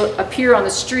would appear on the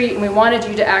street, and we wanted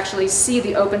you to actually see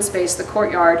the open space, the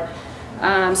courtyard.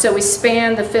 So we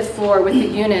spanned the 5th floor with the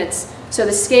units. So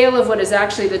the scale of what is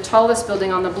actually the tallest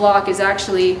building on the block is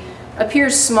actually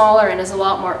appears smaller and is a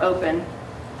lot more open.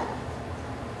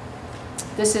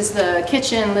 This is the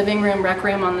kitchen, living room, rec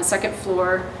room on the 2nd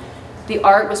floor. The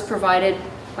art was provided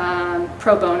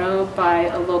pro bono by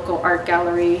a local art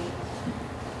gallery.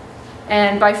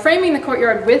 And by framing the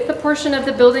courtyard with the portion of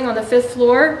the building on the 5th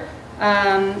floor,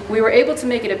 we were able to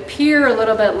make it appear a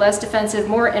little bit less defensive,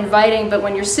 more inviting, but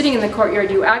when you're sitting in the courtyard,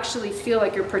 you actually feel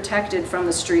like you're protected from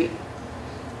the street.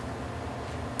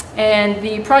 And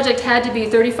the project had to be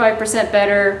 35%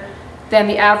 better than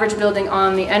the average building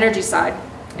on the energy side.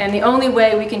 And the only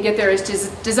way we can get there is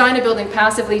to design a building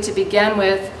passively to begin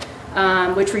with,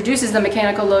 which reduces the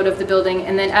mechanical load of the building,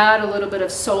 and then add a little bit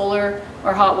of solar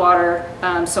or hot water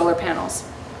solar panels.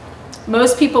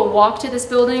 Most people walk to this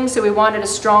building, so we wanted a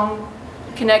strong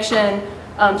connection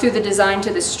through the design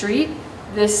to the street.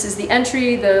 This is the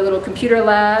entry, the little computer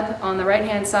lab on the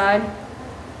right-hand side.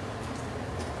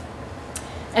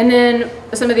 And then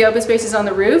some of the open spaces on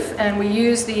the roof, and we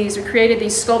created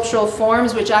these sculptural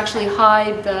forms which actually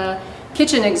hide the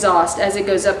kitchen exhaust as it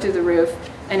goes up through the roof.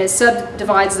 And it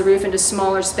subdivides the roof into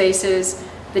smaller spaces.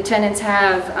 The tenants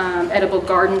have edible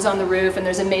gardens on the roof, and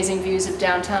there's amazing views of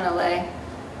downtown LA.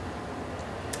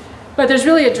 But there's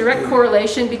really a direct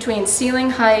correlation between ceiling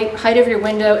height, height of your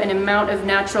window, and amount of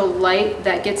natural light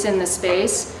that gets in the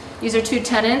space. These are 2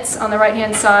 tenants on the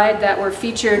right-hand side that were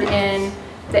featured in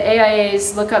the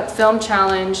AIA's Look Up Film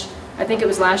Challenge. I think it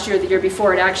was last year or the year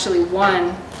before. It actually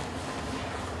won.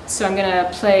 So I'm going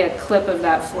to play a clip of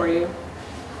that for you.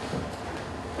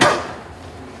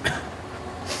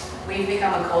 We've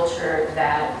become a culture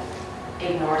that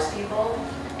ignores people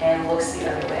and looks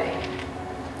the other way.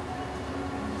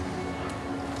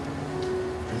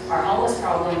 Our homeless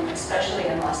problem, especially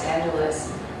in Los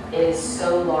Angeles, is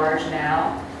so large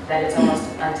now that it's almost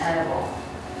untenable.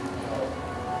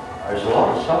 There's a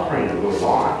lot of suffering that goes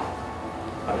on.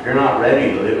 If you're not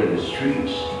ready to live in the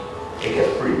streets, it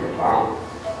gets pretty profound.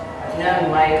 I've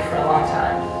known Mike for a long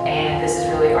time, and this is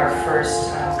really our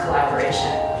first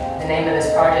collaboration. The name of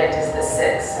this project is the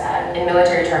 6. In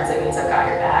military terms, it means I've got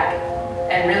your back.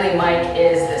 And really, Mike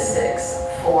is the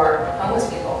 6 for homeless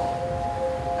people.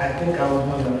 I think I was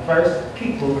one of the first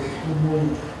people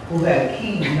who had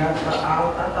keys, and I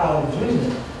thought I was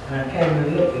dreaming. And I came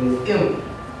and looked, it was empty.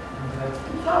 I was like,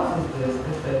 whose house is this?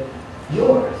 They said,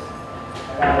 yours.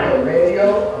 I got a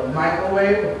radio, a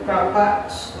microwave, a crock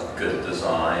pot. Good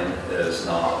design is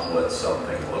not what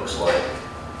something looks like,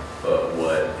 but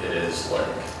what it is like,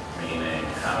 meaning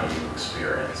how you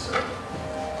experience it.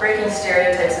 Breaking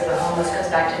stereotypes of the homeless goes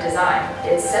back to design.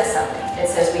 It says something. It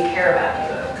says we care about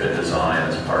you. Good design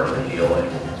is part of the healing.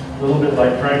 A little bit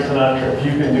like Frank Sinatra, if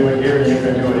you can do it here, you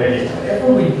can do it anywhere.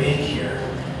 Whatever we make here,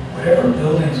 whatever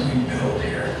buildings we build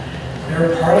here,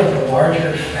 they're part of the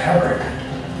larger fabric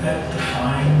that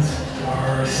defines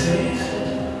our cities.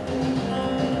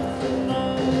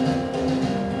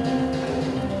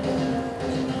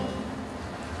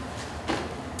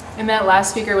 And that last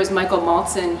speaker was Michael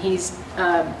Maltzin. He's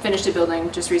finished a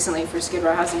building just recently for Skid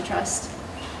Row Housing Trust.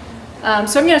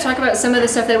 So I'm going to talk about some of the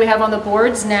stuff that we have on the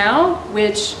boards now,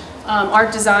 which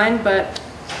aren't designed but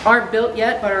aren't built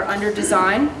yet but are under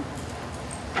design.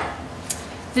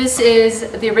 This is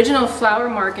the original flower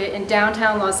market in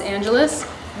downtown Los Angeles,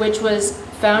 which was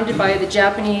founded by the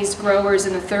Japanese growers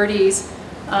in the 30s.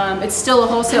 It's still a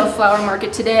wholesale flower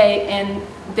market today, and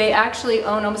they actually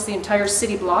own almost the entire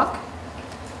city block.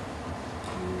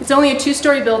 It's only a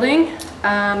 2-story building,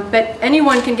 but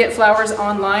anyone can get flowers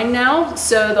online now,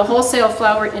 so the wholesale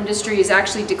flower industry is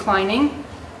actually declining.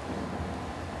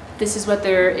 This is what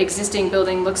their existing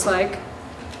building looks like.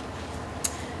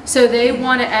 So they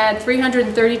want to add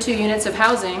 332 units of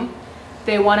housing.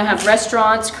 They want to have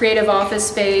restaurants, creative office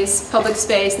space, public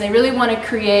space, and they really want to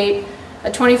create a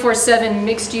 24/7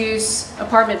 mixed-use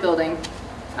apartment building.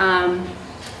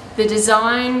 The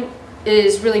design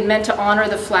is really meant to honor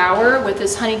the flower with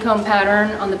this honeycomb pattern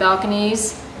on the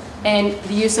balconies and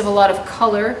the use of a lot of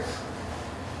color.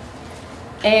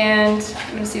 And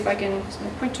let me see if I can use my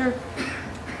pointer.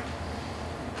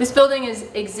 This building is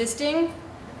existing,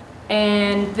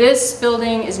 and this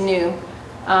building is new.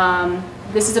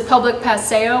 This is a public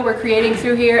paseo we're creating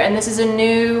through here, and this is a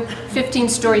new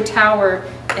 15-story tower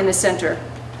in the center,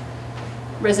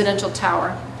 residential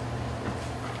tower.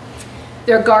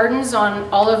 There are gardens on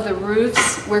all of the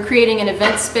roofs. We're creating an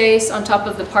event space on top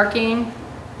of the parking,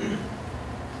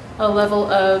 a level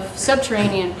of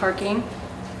subterranean parking.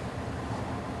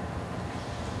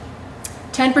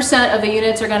 10% of the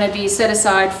units are going to be set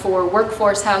aside for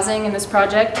workforce housing in this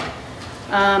project.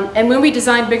 And when we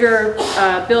design bigger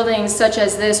buildings such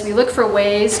as this, we look for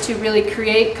ways to really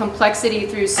create complexity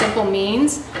through simple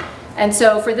means. And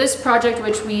so for this project,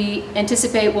 which we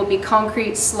anticipate will be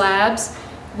concrete slabs,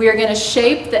 we are going to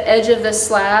shape the edge of the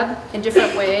slab in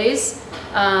different ways,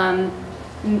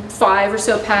 5 or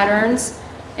so patterns.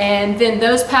 And then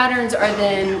those patterns are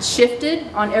then shifted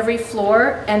on every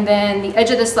floor, and then the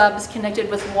edge of the slab is connected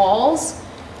with walls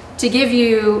to give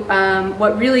you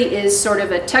what really is sort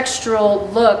of a textural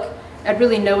look at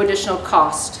really no additional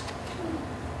cost.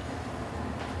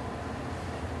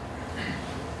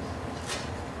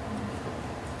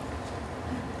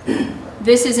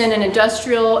 This is in an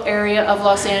industrial area of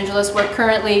Los Angeles where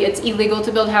currently it's illegal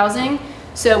to build housing.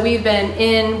 So we've been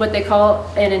in what they call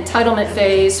an entitlement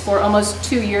phase for almost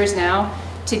 2 years now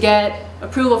to get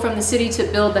approval from the city to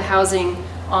build the housing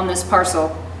on this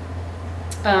parcel.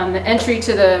 The entry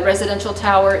to the residential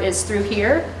tower is through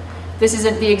here. This is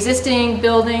the existing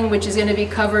building, which is going to be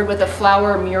covered with a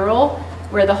flower mural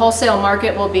where the wholesale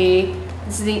market will be.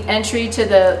 This is the entry to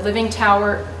the living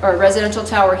tower or residential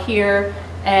tower here.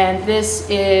 And this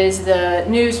is the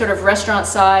new sort of restaurant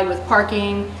side with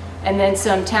parking, and then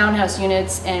some townhouse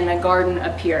units and a garden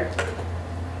up here.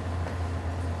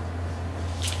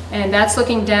 And that's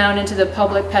looking down into the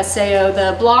public paseo.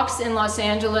 The blocks in Los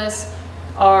Angeles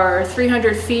are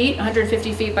 300 feet,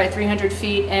 150 feet by 300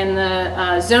 feet, and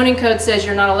the zoning code says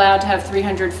you're not allowed to have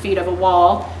 300 feet of a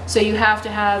wall. So you have to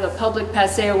have a public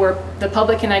paseo where the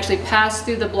public can actually pass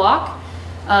through the block.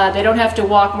 They don't have to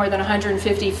walk more than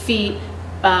 150 feet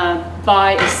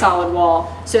by a solid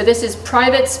wall. So this is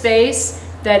private space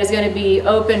that is going to be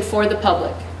open for the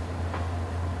public.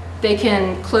 They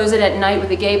can close it at night with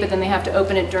a gate, but then they have to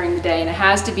open it during the day, and it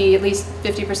has to be at least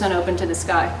 50% open to the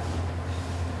sky.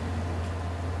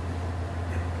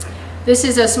 This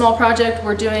is a small project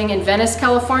we're doing in Venice,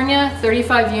 California,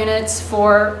 35 units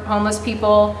for homeless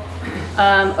people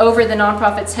over the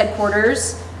nonprofit's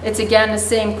headquarters. It's again the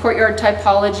same courtyard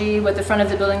typology with the front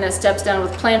of the building that steps down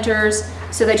with planters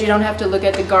so that you don't have to look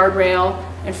at the guardrail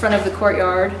in front of the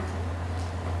courtyard.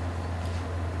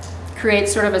 Create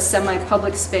sort of a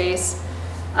semi-public space.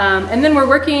 And then we're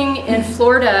working in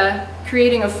Florida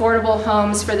creating affordable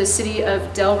homes for the city of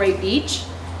Delray Beach.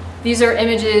 These are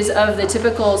images of the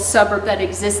typical suburb that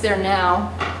exists there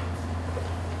now.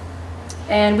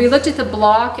 And we looked at the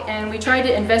block and we tried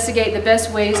to investigate the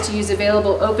best ways to use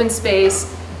available open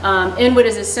space in what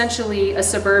is essentially a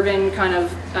suburban kind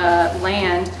of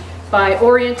land by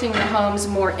orienting the homes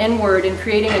more inward and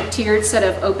creating a tiered set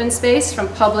of open space from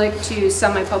public to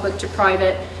semi-public to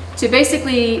private to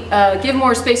basically give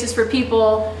more spaces for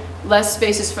people, less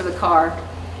spaces for the car.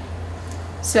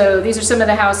 So these are some of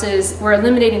the houses. We're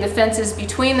eliminating the fences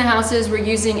between the houses. We're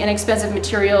using inexpensive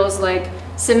materials like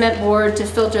cement board to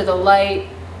filter the light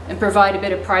and provide a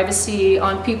bit of privacy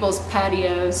on people's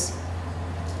patios.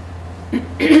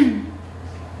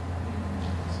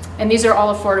 And these are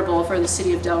all affordable for the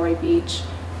city of Delray Beach.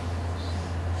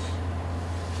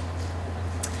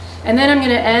 And then I'm going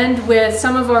to end with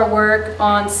some of our work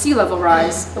on sea level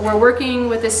rise. We're working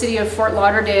with the city of Fort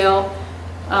Lauderdale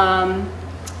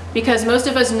because most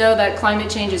of us know that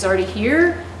climate change is already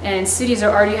here and cities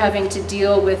are already having to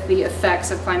deal with the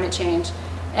effects of climate change.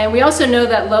 And we also know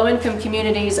that low-income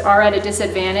communities are at a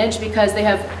disadvantage because they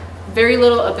have very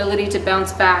little ability to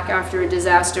bounce back after a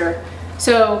disaster.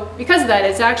 So because of that,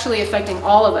 it's actually affecting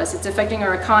all of us. It's affecting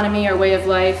our economy, our way of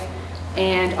life,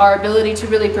 and our ability to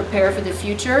really prepare for the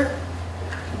future.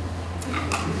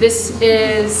 This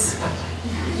is,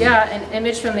 Yeah, an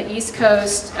image from the East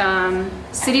Coast.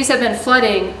 Cities have been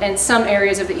flooding in some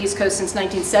areas of the East Coast since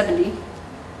 1970.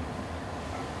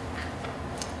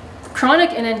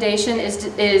 Chronic inundation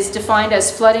is defined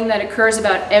as flooding that occurs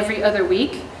about every other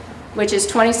week, which is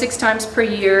 26 times per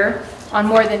year on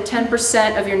more than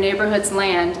 10% of your neighborhood's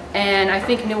land. And I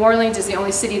think New Orleans is the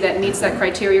only city that meets that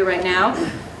criteria right now.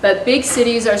 But big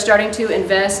cities are starting to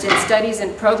invest in studies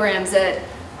and programs that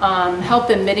help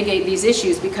them mitigate these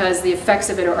issues because the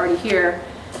effects of it are already here.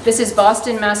 This is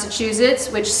Boston,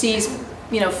 Massachusetts, which sees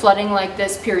flooding like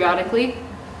this periodically.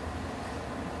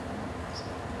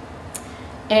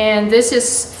 And this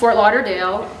is Fort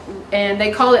Lauderdale, and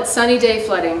they call it sunny day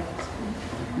flooding.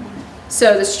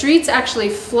 So the streets actually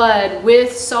flood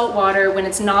with salt water when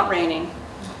it's not raining.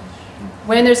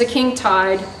 When there's a king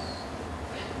tide,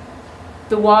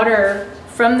 the water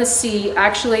from the sea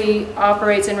actually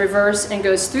operates in reverse and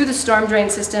goes through the storm drain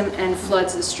system and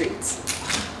floods the streets.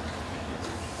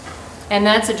 And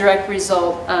that's a direct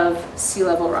result of sea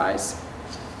level rise.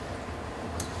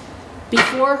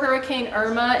 Before Hurricane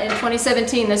Irma in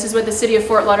 2017, this is what the city of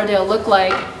Fort Lauderdale looked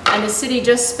like, and the city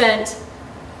just spent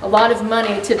a lot of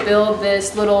money to build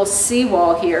this little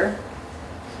seawall here.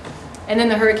 And then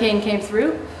the hurricane came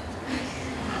through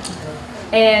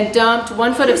and dumped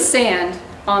 1 foot of sand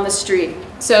on the street.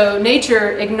 So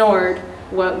nature ignored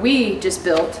what we just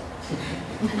built.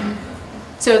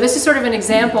 So this is sort of an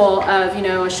example of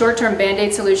a short-term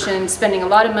Band-Aid solution, spending a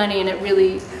lot of money and it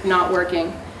really not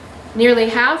working. Nearly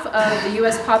half of the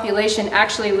US population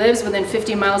actually lives within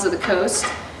 50 miles of the coast,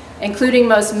 including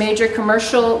most major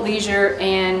commercial, leisure,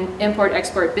 and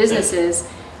import-export businesses.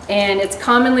 And it's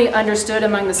commonly understood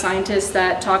among the scientists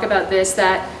that talk about this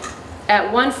that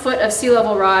at 1 foot of sea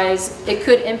level rise, it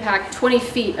could impact 20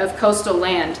 feet of coastal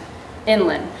land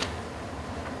inland.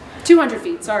 200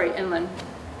 feet, sorry, inland.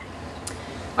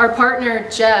 Our partner,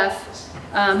 Jeff,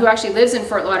 who actually lives in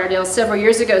Fort Lauderdale, several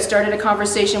years ago started a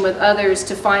conversation with others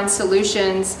to find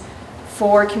solutions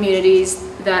for communities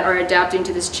that are adapting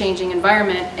to this changing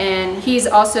environment. And he's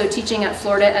also teaching at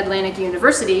Florida Atlantic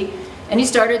University, and he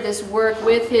started this work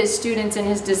with his students in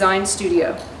his design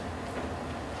studio.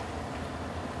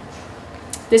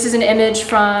 This is an image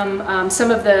from some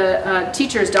of the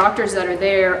teachers, doctors that are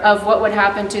there of what would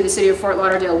happen to the city of Fort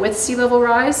Lauderdale with sea level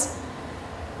rise.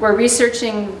 We're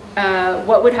researching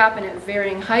what would happen at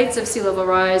varying heights of sea level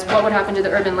rise, what would happen to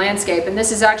the urban landscape. And this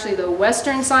is actually the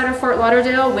western side of Fort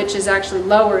Lauderdale, which is actually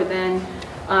lower than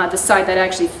the side that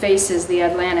actually faces the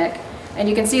Atlantic. And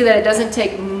you can see that it doesn't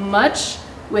take much.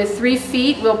 With 3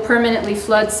 feet, we'll permanently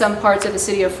flood some parts of the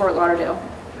city of Fort Lauderdale.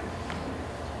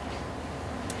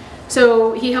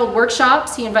 So he held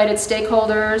workshops, he invited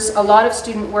stakeholders, a lot of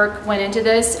student work went into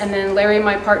this, and then Larry,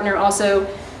 my partner, also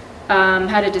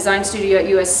had a design studio at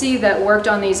USC that worked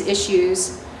on these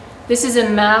issues. This is a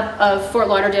map of Fort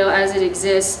Lauderdale as it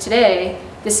exists today.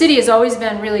 The city has always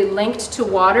been really linked to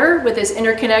water with this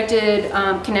interconnected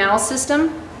canal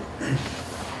system.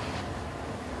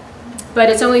 But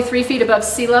it's only 3 feet above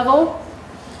sea level.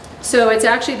 So it's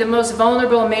actually the most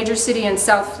vulnerable major city in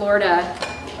South Florida.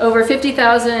 Over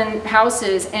 50,000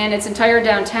 houses and its entire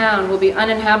downtown will be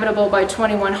uninhabitable by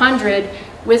 2100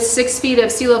 with 6 feet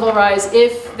of sea level rise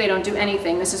if they don't do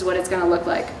anything. This is what it's going to look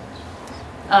like.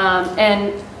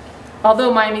 And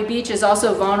although Miami Beach is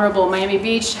also vulnerable, Miami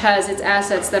Beach has its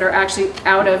assets that are actually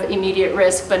out of immediate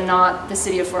risk, but not the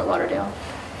city of Fort Lauderdale.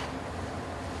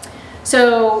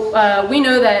 So we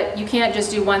know that you can't just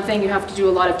do one thing, you have to do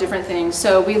a lot of different things.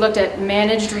 So we looked at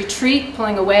managed retreat,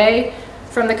 pulling away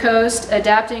from the coast,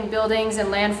 adapting buildings and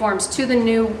landforms to the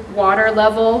new water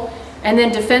level, and then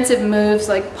defensive moves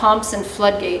like pumps and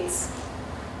floodgates.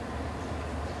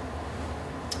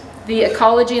 The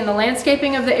ecology and the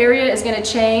landscaping of the area is going to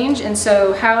change, and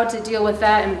so how to deal with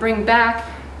that and bring back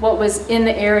what was in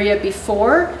the area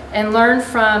before and learn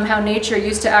from how nature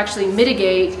used to actually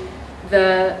mitigate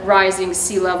the rising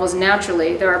sea levels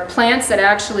naturally. There are plants that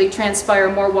actually transpire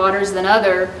more waters than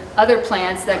other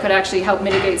plants that could actually help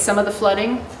mitigate some of the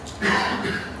flooding.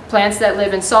 Plants that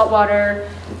live in salt water,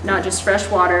 not just fresh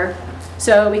water.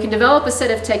 So we can develop a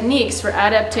set of techniques for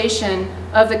adaptation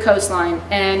of the coastline,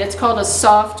 and it's called a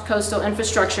soft coastal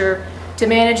infrastructure to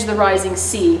manage the rising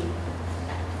sea.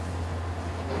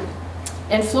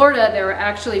 In Florida, there are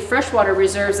actually freshwater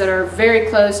reserves that are very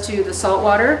close to the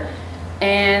saltwater,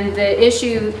 and the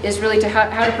issue is really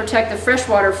how to protect the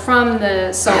freshwater from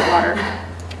the saltwater.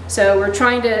 So we're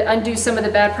trying to undo some of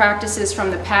the bad practices from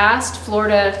the past.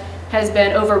 Florida has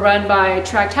been overrun by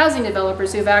tract housing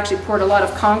developers who've actually poured a lot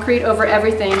of concrete over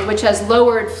everything, which has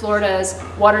lowered Florida's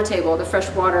water table, the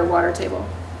freshwater water table.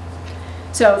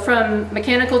 So from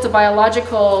mechanical to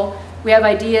biological, We have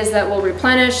ideas that will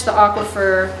replenish the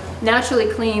aquifer,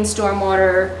 naturally clean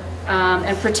stormwater,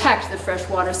 and protect the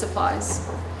freshwater supplies.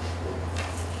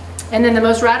 And then the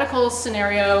most radical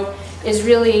scenario is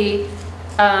really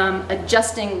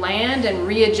adjusting land and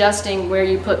readjusting where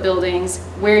you put buildings,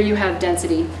 where you have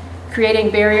density,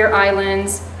 creating barrier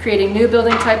islands, creating new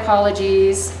building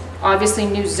typologies, obviously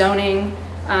new zoning,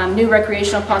 new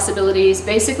recreational possibilities,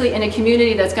 basically in a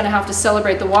community that's going to have to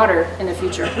celebrate the water in the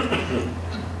future.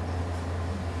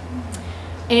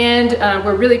 And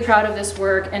we're really proud of this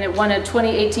work, and it won a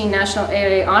 2018 National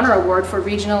AIA Honor Award for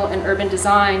Regional and Urban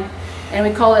Design, and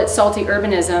we call it Salty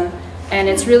Urbanism. And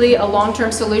it's really a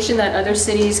long-term solution that other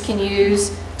cities can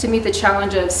use to meet the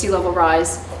challenge of sea level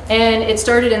rise. And it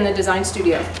started in the design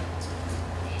studio.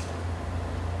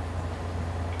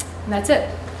 And that's it.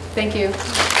 Thank you.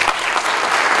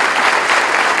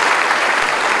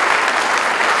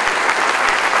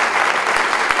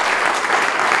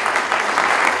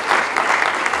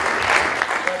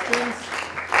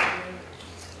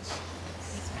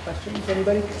 Questions,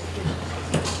 anybody?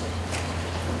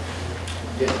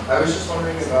 Yeah, I was just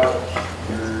wondering about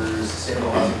your sustainable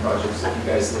housing projects, if you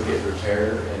guys look at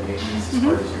repair and maintenance as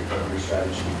part of your recovery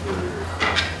strategy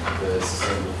for the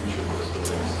sustainable future of those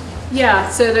buildings. Yeah,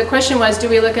 so the question was, do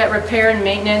we look at repair and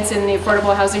maintenance in the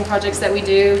affordable housing projects that we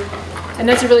do? And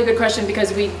that's a really good question,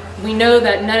 because we know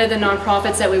that none of the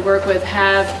nonprofits that we work with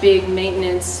have big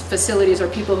maintenance facilities or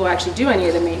people who actually do any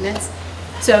of the maintenance.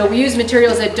 So we use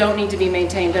materials that don't need to be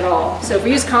maintained at all. So if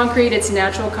we use concrete, it's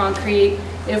natural concrete.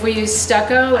 If we use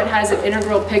stucco, it has an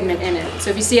integral pigment in it. So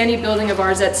if you see any building of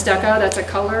ours that's stucco, that's a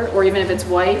color, or even if it's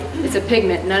white, it's a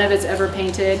pigment. None of it's ever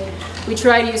painted. We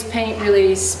try to use paint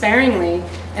really sparingly.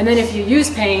 And then if you use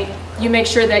paint, you make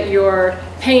sure that your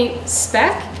paint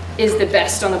spec is the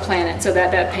best on the planet, so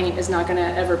that that paint is not going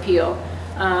to ever peel.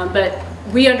 But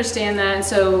we understand that, and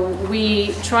so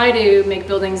we try to make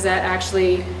buildings that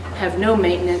actually have no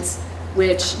maintenance,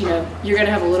 which, you know, you're going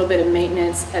to have a little bit of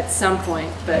maintenance at some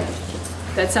point, but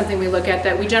that's something we look at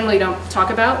that we generally don't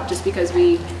talk about, just because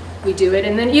we do it.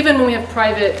 And then even when we have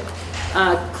private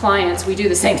clients, we do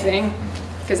the same thing,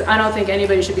 because I don't think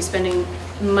anybody should be spending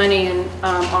money in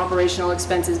operational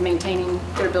expenses maintaining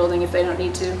their building if they don't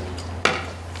need to.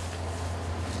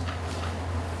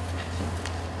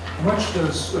 How much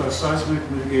does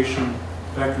seismic mitigation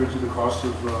factor into the cost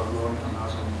of low-income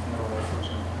housing in LA, for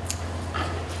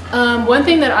example? One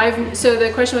thing that so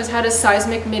the question was, how does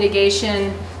seismic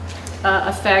mitigation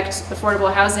affect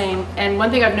affordable housing? And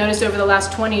one thing I've noticed over the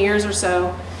last 20 years or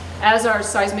so, as our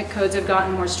seismic codes have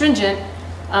gotten more stringent,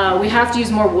 we have to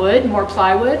use more wood, more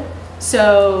plywood.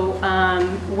 So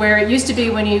where it used to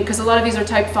be because a lot of these are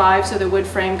type 5, so they're wood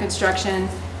frame construction.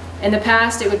 In the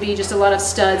past, it would be just a lot of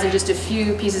studs and just a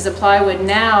few pieces of plywood.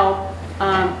 Now,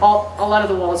 a lot of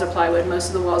the walls are plywood. Most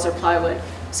of the walls are plywood.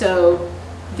 So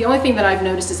the only thing that I've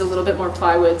noticed is a little bit more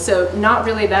plywood. So not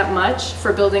really that much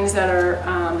for buildings that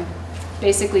are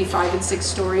basically 5 and 6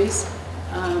 stories.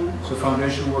 So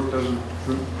foundation work doesn't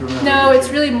dramatically? No, it's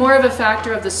really more of a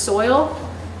factor of the soil.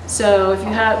 So if you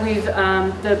have,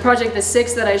 the project, the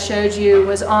 6 that I showed you,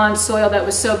 was on soil that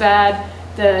was so bad,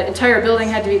 the entire building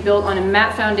had to be built on a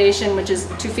mat foundation, which is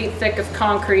 2 feet thick of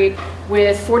concrete,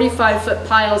 with 45-foot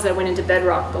piles that went into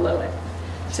bedrock below it.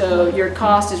 So your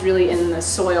cost is really in the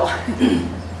soil.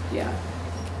 Yeah.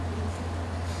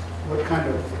 What kind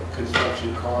of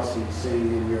construction costs are you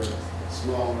seeing in your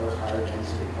smaller, higher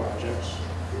density projects?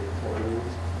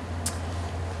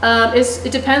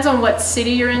 It depends on what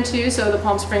city you're into. So the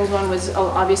Palm Springs one was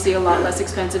obviously a lot less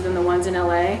expensive than the ones in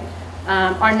LA.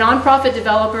 Our nonprofit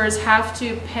developers have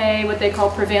to pay what they call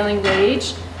prevailing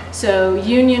wage, so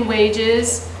union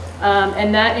wages,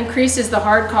 and that increases the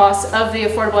hard costs of the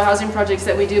affordable housing projects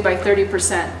that we do by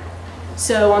 30%.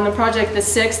 So on the project, the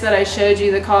 6 that I showed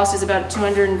you, the cost is about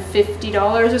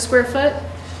 $250 a square foot.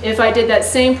 If I did that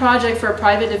same project for a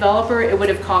private developer, it would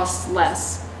have cost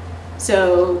less.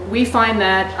 So we find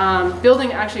that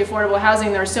building actually affordable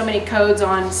housing, there are so many codes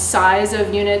on size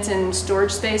of units and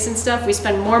storage space and stuff. We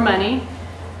spend more money,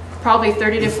 probably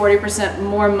 30 to 40%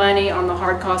 more money on the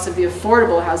hard costs of the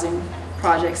affordable housing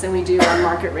projects than we do on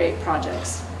market rate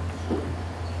projects.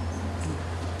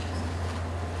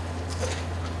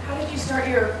 How did you start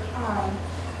your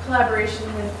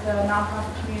collaboration with the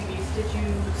nonprofit communities? Did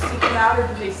you seek it out, or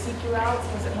did they seek you out?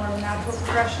 Was it more of a natural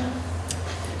progression?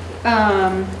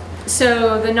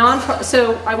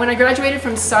 When I graduated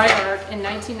from SciArc in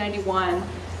 1991,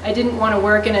 I didn't want to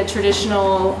work in a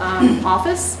traditional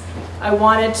office. I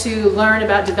wanted to learn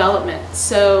about development.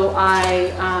 So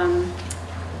I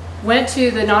went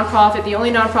to the nonprofit, the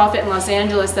only nonprofit in Los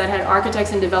Angeles that had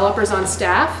architects and developers on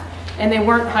staff, and they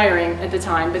weren't hiring at the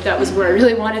time, but that was where I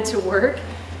really wanted to work.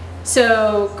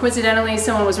 So coincidentally,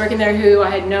 someone was working there who I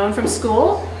had known from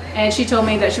school, and she told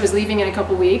me that she was leaving in a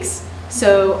couple weeks.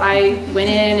 So I went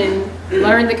in and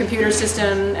learned the computer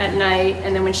system at night,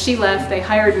 and then when she left, they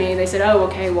hired me. They said, oh,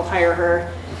 okay, we'll hire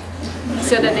her,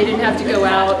 so that they didn't have to go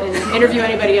out and interview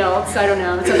anybody else. I don't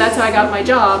know. So that's how I got my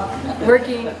job,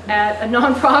 working at a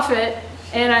nonprofit,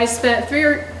 and I spent three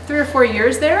or four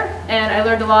years there, and I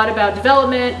learned a lot about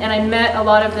development, and I met a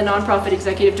lot of the nonprofit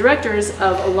executive directors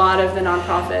of a lot of the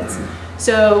nonprofits.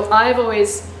 So I've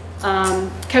always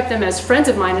kept them as friends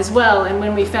of mine as well, and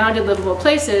when we founded Livable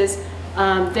Places,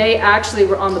 they actually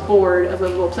were on the board of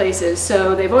Livable Places.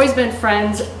 So they've always been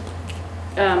friends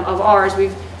of ours.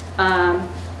 We've,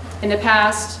 in the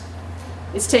past,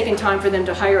 it's taken time for them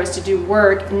to hire us to do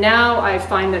work. Now I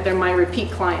find that they're my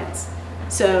repeat clients.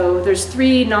 So there's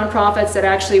 3 nonprofits that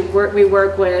actually we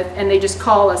work with, and they just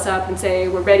call us up and say,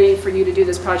 we're ready for you to do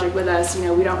this project with us. You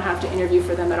know, we don't have to interview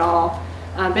for them at all.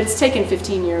 But it's taken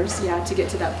 15 years, yeah, to get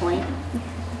to that point.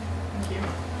 Thank you.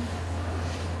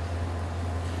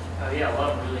 Yeah, a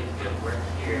lot of really good work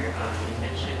here. You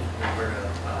mentioned a number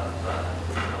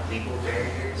of legal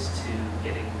barriers to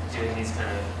doing these kind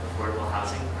of affordable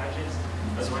housing projects.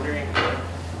 I was wondering,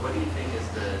 what do you think is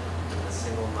the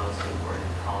single most important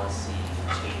policy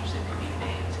change that could be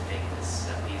made to make this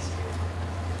stuff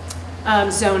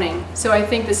easier? Zoning. So I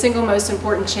think the single most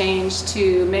important change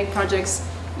to make projects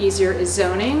easier is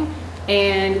zoning,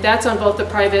 and that's on both the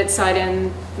private side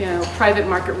and private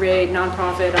market rate,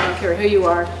 nonprofit, I don't care who you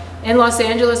are. In Los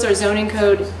Angeles, our zoning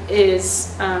code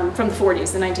is from the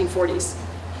 40s, the 1940s.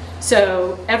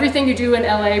 So everything you do in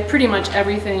LA, pretty much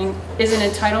everything, is an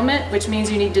entitlement, which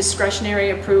means you need discretionary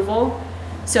approval.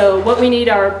 So what we need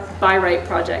are by right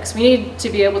projects. We need to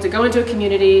be able to go into a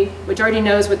community which already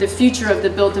knows what the future of the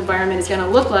built environment is going to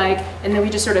look like, and then we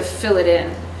just sort of fill it in.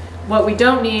 What we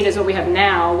don't need is what we have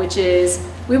now, which is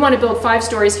we want to build 5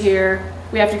 stories here.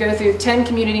 We have to go through 10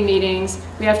 community meetings.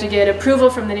 We have to get approval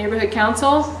from the neighborhood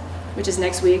council, which is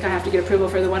next week. I have to get approval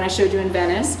for the one I showed you in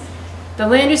Venice. The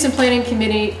land use and planning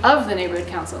committee of the neighborhood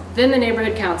council, then the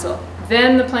neighborhood council,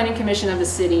 then the planning commission of the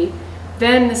city,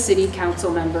 then the city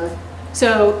council member.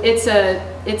 So it's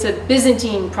a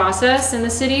Byzantine process in the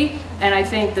city, and I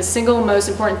think the single most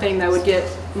important thing that would get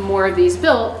more of these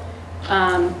built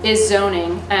is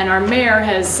zoning. And our mayor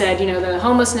has said, the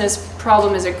homelessness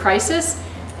problem is a crisis,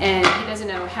 and he doesn't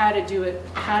know how to do it,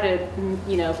 how to,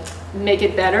 make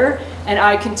it better. And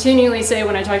I continually say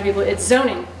when I talk to people, it's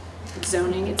zoning, it's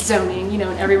zoning, it's zoning,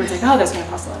 and everyone's like, oh, that's gonna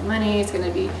cost a lot of money, it's gonna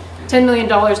be $10 million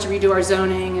to redo our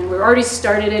zoning, and we're already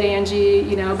started at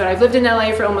Angie, but I've lived in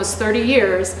LA for almost 30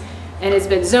 years, and it's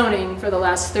been zoning for the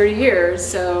last 30 years,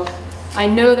 so I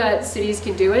know that cities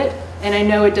can do it, and I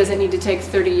know it doesn't need to take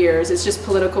 30 years, it's just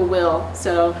political will.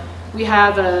 So we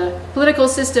have a political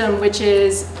system which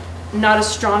is not a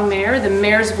strong mayor. The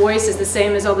mayor's voice is the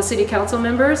same as all the city council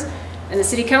members, and the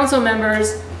city council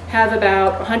members have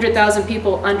about 100,000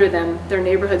 people under them, their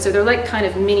neighborhood, so they're like kind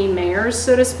of mini mayors,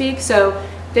 so to speak. So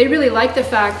they really like the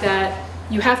fact that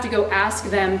you have to go ask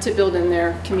them to build in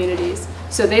their communities.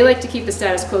 So they like to keep the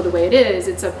status quo the way it is.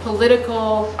 It's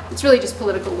it's really just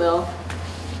political will.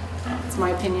 That's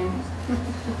my opinion.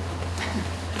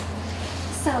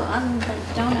 So on the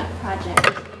donut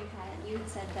project, you had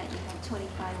said that you had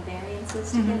 25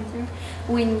 variances to get through.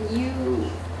 When you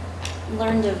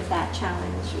learned of that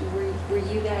challenge, were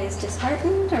you guys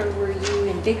disheartened or were you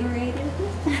invigorated?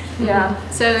 Yeah,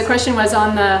 so the question was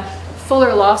on the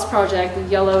Fuller Lofts project, the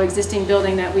yellow existing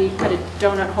building that we cut a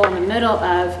donut hole in the middle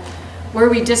of, were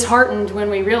we disheartened when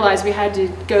we realized we had to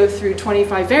go through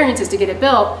 25 variances to get it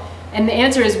built? And the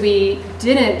answer is we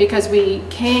didn't, because we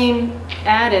came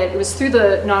at it was through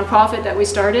the nonprofit that we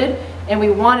started, and we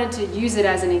wanted to use it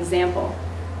as an example.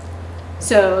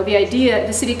 So the idea,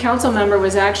 the city council member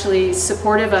was actually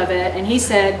supportive of it, and he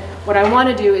said, what I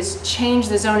want to do is change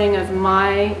the zoning of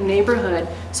my neighborhood.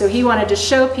 So he wanted to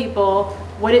show people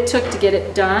what it took to get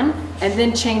it done, and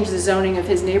then change the zoning of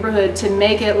his neighborhood to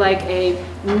make it like a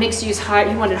mixed-use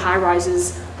he wanted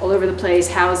high-rises all over the place,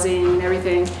 housing and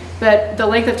everything. But the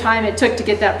length of time it took to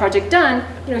get that project done,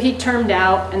 he termed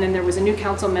out, and then there was a new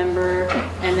council member,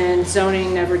 and then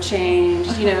zoning never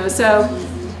changed,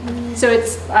 So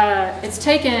it's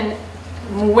taken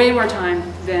way more time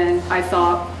than I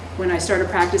thought when I started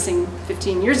practicing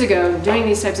 15 years ago. Doing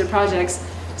these types of projects,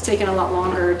 it's taken a lot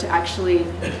longer to actually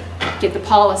get the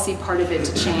policy part of it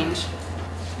to change.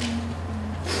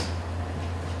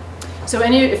 So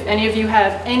if any of you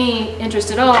have any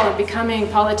interest at all in becoming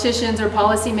politicians or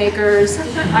policymakers,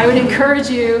 I would encourage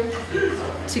you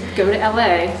to go to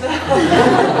LA.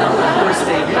 Or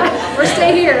stay here. or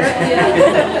stay here.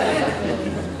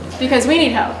 Because we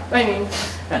need help. I mean,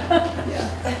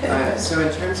 so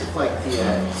in terms of like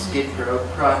the Skid Row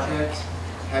project,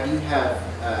 how do you have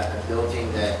a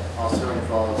building that also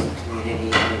involves community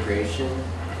integration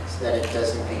so that it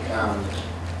doesn't become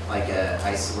like an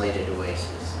isolated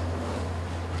oasis?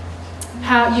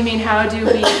 How you mean? How do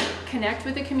we connect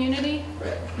with the community?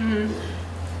 Right. Mm-hmm.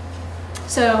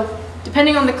 So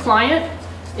depending on the client,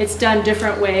 it's done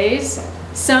different ways.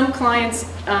 Some clients,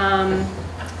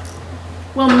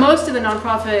 well, most of the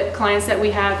nonprofit clients that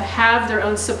we have their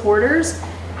own supporters,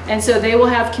 and so they will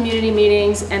have community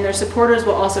meetings, and their supporters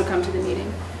will also come to the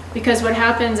meeting. Because what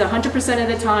happens 100% of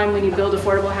the time when you build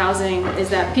affordable housing is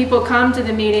that people come to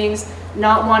the meetings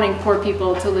not wanting poor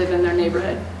people to live in their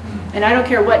neighborhood. And I don't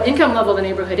care what income level the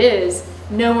neighborhood is,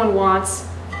 no one wants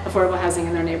affordable housing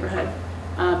in their neighborhood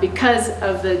because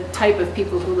of the type of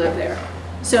people who live there.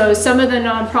 So some of the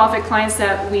nonprofit clients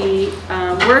that we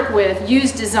work with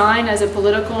use design as a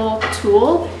political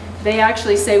tool. They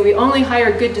actually say we only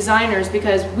hire good designers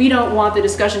because we don't want the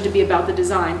discussion to be about the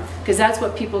design, because that's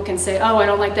what people can say, oh, I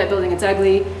don't like that building, it's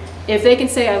ugly. If they can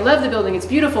say, I love the building, it's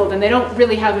beautiful, then they don't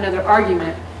really have another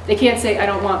argument. They can't say, I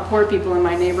don't want poor people in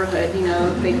my neighborhood, you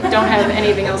know, they don't have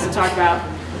anything else to talk about.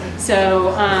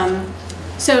 So,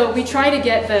 so we try to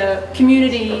get the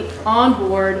community on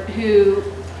board who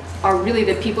are really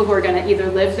the people who are going to either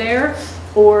live there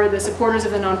or the supporters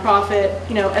of the nonprofit,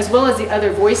 you know, as well as the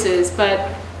other voices. But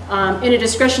in a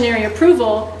discretionary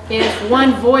approval, if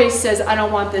one voice says, I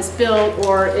don't want this built,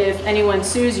 or if anyone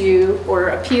sues you or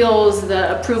appeals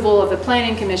the approval of the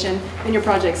planning commission, then your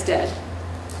project's dead.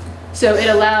 So it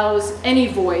allows any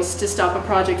voice to stop a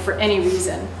project for any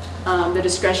reason, the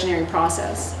discretionary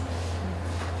process.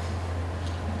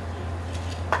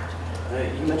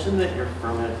 You mentioned that your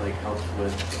firm had like helped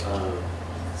with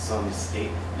some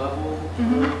state level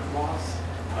laws.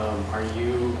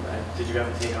 Did you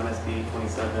have to take on SB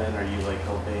 27? Are you like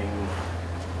helping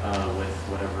with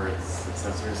whatever its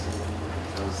successor is going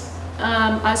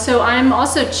to be? So I'm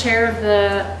also chair of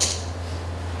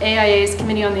the AIA's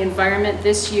Committee on the Environment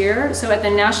this year. So at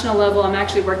the national level, I'm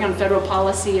actually working on federal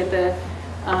policy at the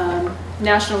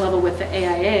national level with the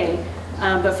AIA.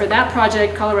 But for that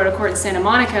project, Colorado Court in Santa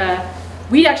Monica,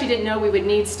 we actually didn't know we would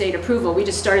need state approval. We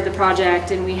just started the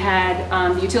project, and we had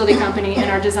the utility company in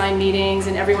our design meetings,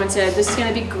 and everyone said, this is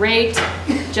going to be great.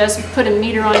 Just put a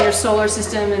meter on your solar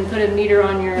system and put a meter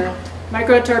on your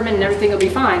microturbine and everything will be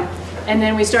fine. And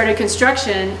then we started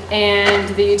construction,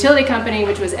 and the utility company,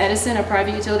 which was Edison, a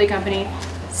private utility company,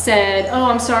 said, oh,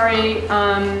 I'm sorry,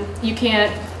 you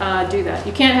can't do that.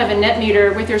 You can't have a net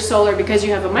meter with your solar because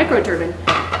you have a microturbine.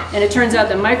 And it turns out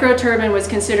the microturbine was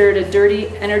considered a dirty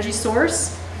energy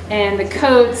source, and the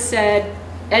code said,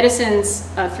 Edison's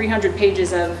 300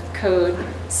 pages of code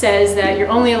says that you're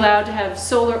only allowed to have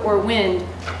solar or wind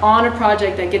on a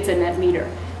project that gets a net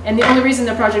meter. And the only reason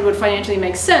the project would financially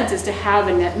make sense is to have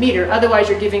a net meter. Otherwise,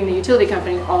 you're giving the utility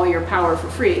company all your power for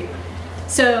free.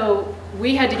 So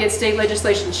we had to get state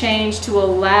legislation changed to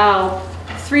allow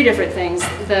 3 different things.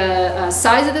 The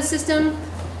size of the system.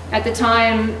 At the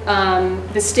time,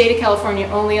 the state of California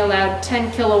only allowed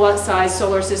 10 kilowatt size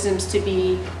solar systems to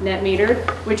be net metered,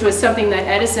 which was something that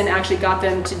Edison actually got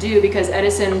them to do, because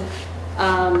Edison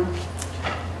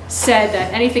said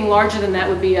that anything larger than that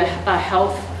would be a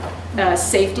health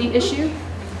safety issue.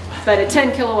 But a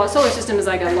 10 kilowatt solar system is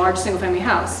like a large single family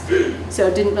house. So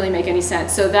it didn't really make any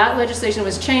sense. So that legislation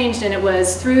was changed, and it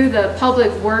was through the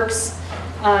Public Works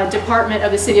Department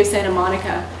of the City of Santa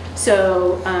Monica.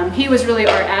 So he was really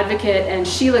our advocate, and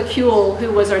Sheila Kuehl,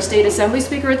 who was our state assembly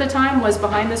speaker at the time, was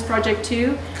behind this project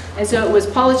too. And so it was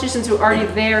politicians who were already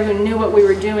there, who knew what we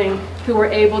were doing, who were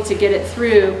able to get it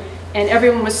through. And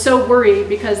everyone was so worried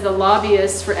because the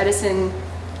lobbyists for Edison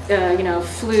you know,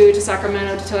 flew to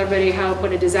Sacramento to tell everybody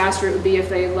what a disaster it would be if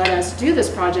they let us do this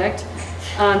project.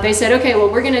 They said, okay, well,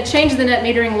 we're going to change the net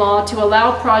metering law to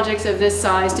allow projects of this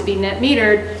size to be net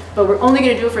metered, but we're only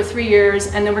going to do it for 3 years,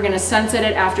 and then we're going to sunset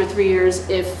it after 3 years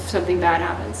if something bad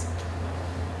happens.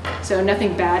 So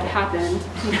nothing bad happened,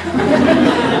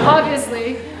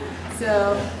 obviously.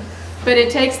 So, but it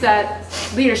takes that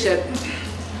leadership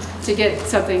to get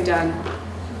something done.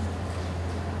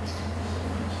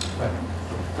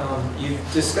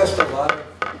 You've discussed a lot of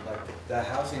like the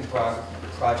housing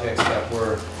projects that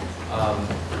were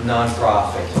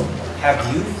nonprofit.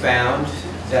 Have you found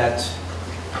that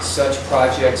such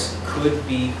projects could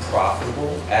be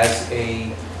profitable as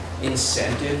a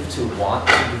incentive to want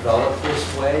to develop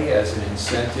this way, as an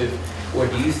incentive, or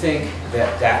do you think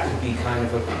that that would be kind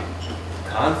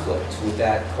conflict, would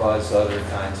that cause other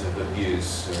kinds of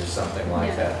abuse or something like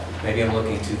Yeah. that? Maybe I'm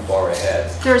looking too far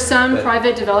ahead. There are some But-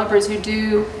 private developers who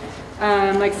do,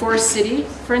 like Forest City,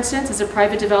 for instance, is a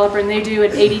private developer, and they do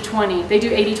an 80-20. They do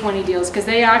 80-20 deals because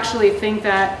they actually think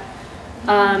that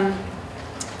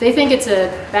they think it's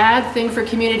a bad thing for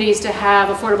communities to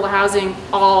have affordable housing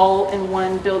all in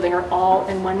one building or all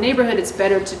in one neighborhood. It's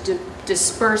better to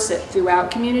disperse it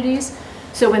throughout communities.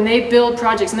 So when they build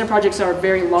projects, and their projects are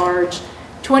very large,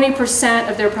 20%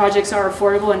 of their projects are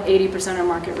affordable and 80% are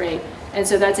market rate. And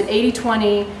so that's an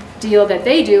 80-20 deal that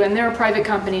they do, and they're a private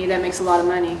company that makes a lot of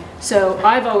money. So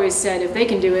I've always said if they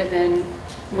can do it, then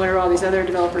what are all these other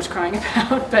developers crying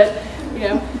about? But, you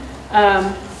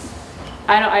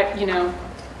know,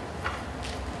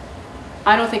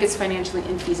 I don't think it's financially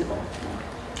infeasible.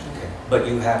 Okay. But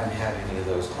you haven't had any of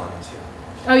those clients yet?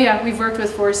 Oh yeah, we've worked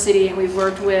with Forest City and we've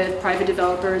worked with private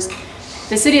developers.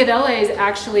 The city of LA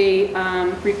actually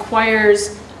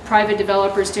requires private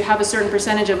developers to have a certain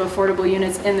percentage of affordable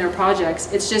units in their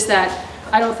projects. It's just that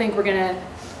I don't think we're going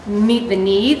to meet the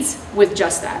needs with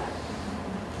just that.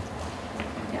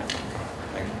 Yeah.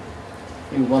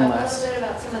 Maybe one Talk last. a little bit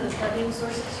about some of the funding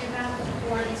sources you have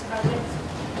for these projects.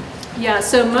 Yeah,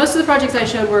 so most of the projects I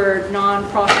showed were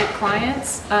nonprofit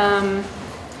clients.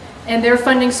 And their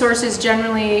funding sources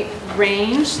generally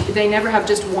range. They never have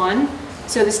just one.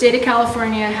 So the state of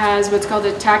California has what's called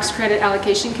a tax credit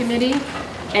allocation committee.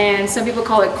 And some people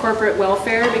call it corporate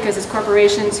welfare because it's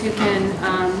corporations who can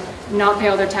not pay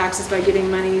all their taxes by giving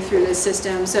money through this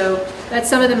system. So that's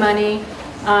some of the money.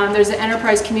 There's the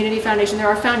Enterprise Community Foundation. There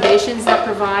are foundations that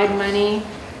provide money.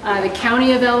 The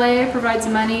county of LA provides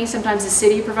money. Sometimes the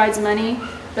city provides money.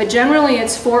 But generally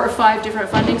it's 4 or 5 different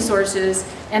funding sources,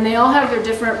 and they all have their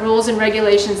different rules and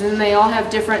regulations, and they all have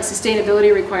different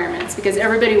sustainability requirements because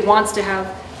everybody wants to have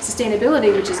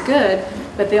sustainability, which is good,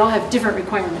 but they all have different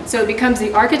requirements. So it becomes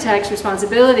the architect's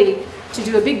responsibility to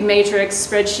do a big matrix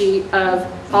spreadsheet of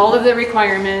all of the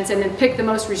requirements and then pick the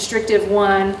most restrictive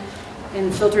one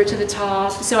and filter it to the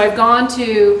top. So I've gone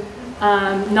to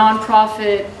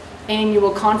nonprofit annual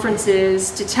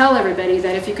conferences to tell everybody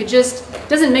that if you could just,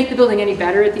 doesn't make the building any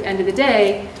better at the end of the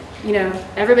day, you know,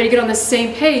 everybody get on the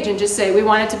same page and just say, we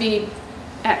want it to be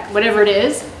X, whatever it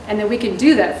is, and then we can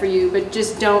do that for you, but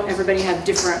just don't everybody have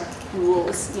different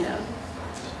rules, you know.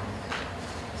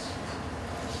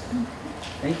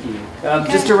 Thank you.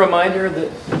 Just a reminder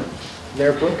that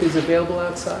their book is available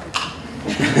outside.